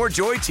 Add more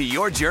joy to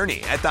your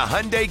journey at the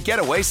Hyundai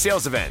Getaway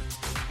Sales Event.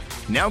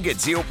 Now get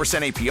 0%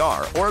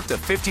 APR or up to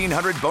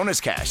 $1,500 bonus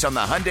cash on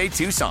the Hyundai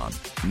Tucson.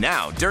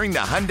 Now, during the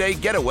Hyundai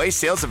Getaway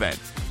Sales Event.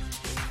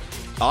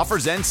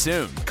 Offers end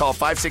soon. Call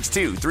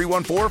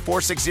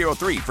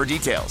 562-314-4603 for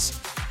details.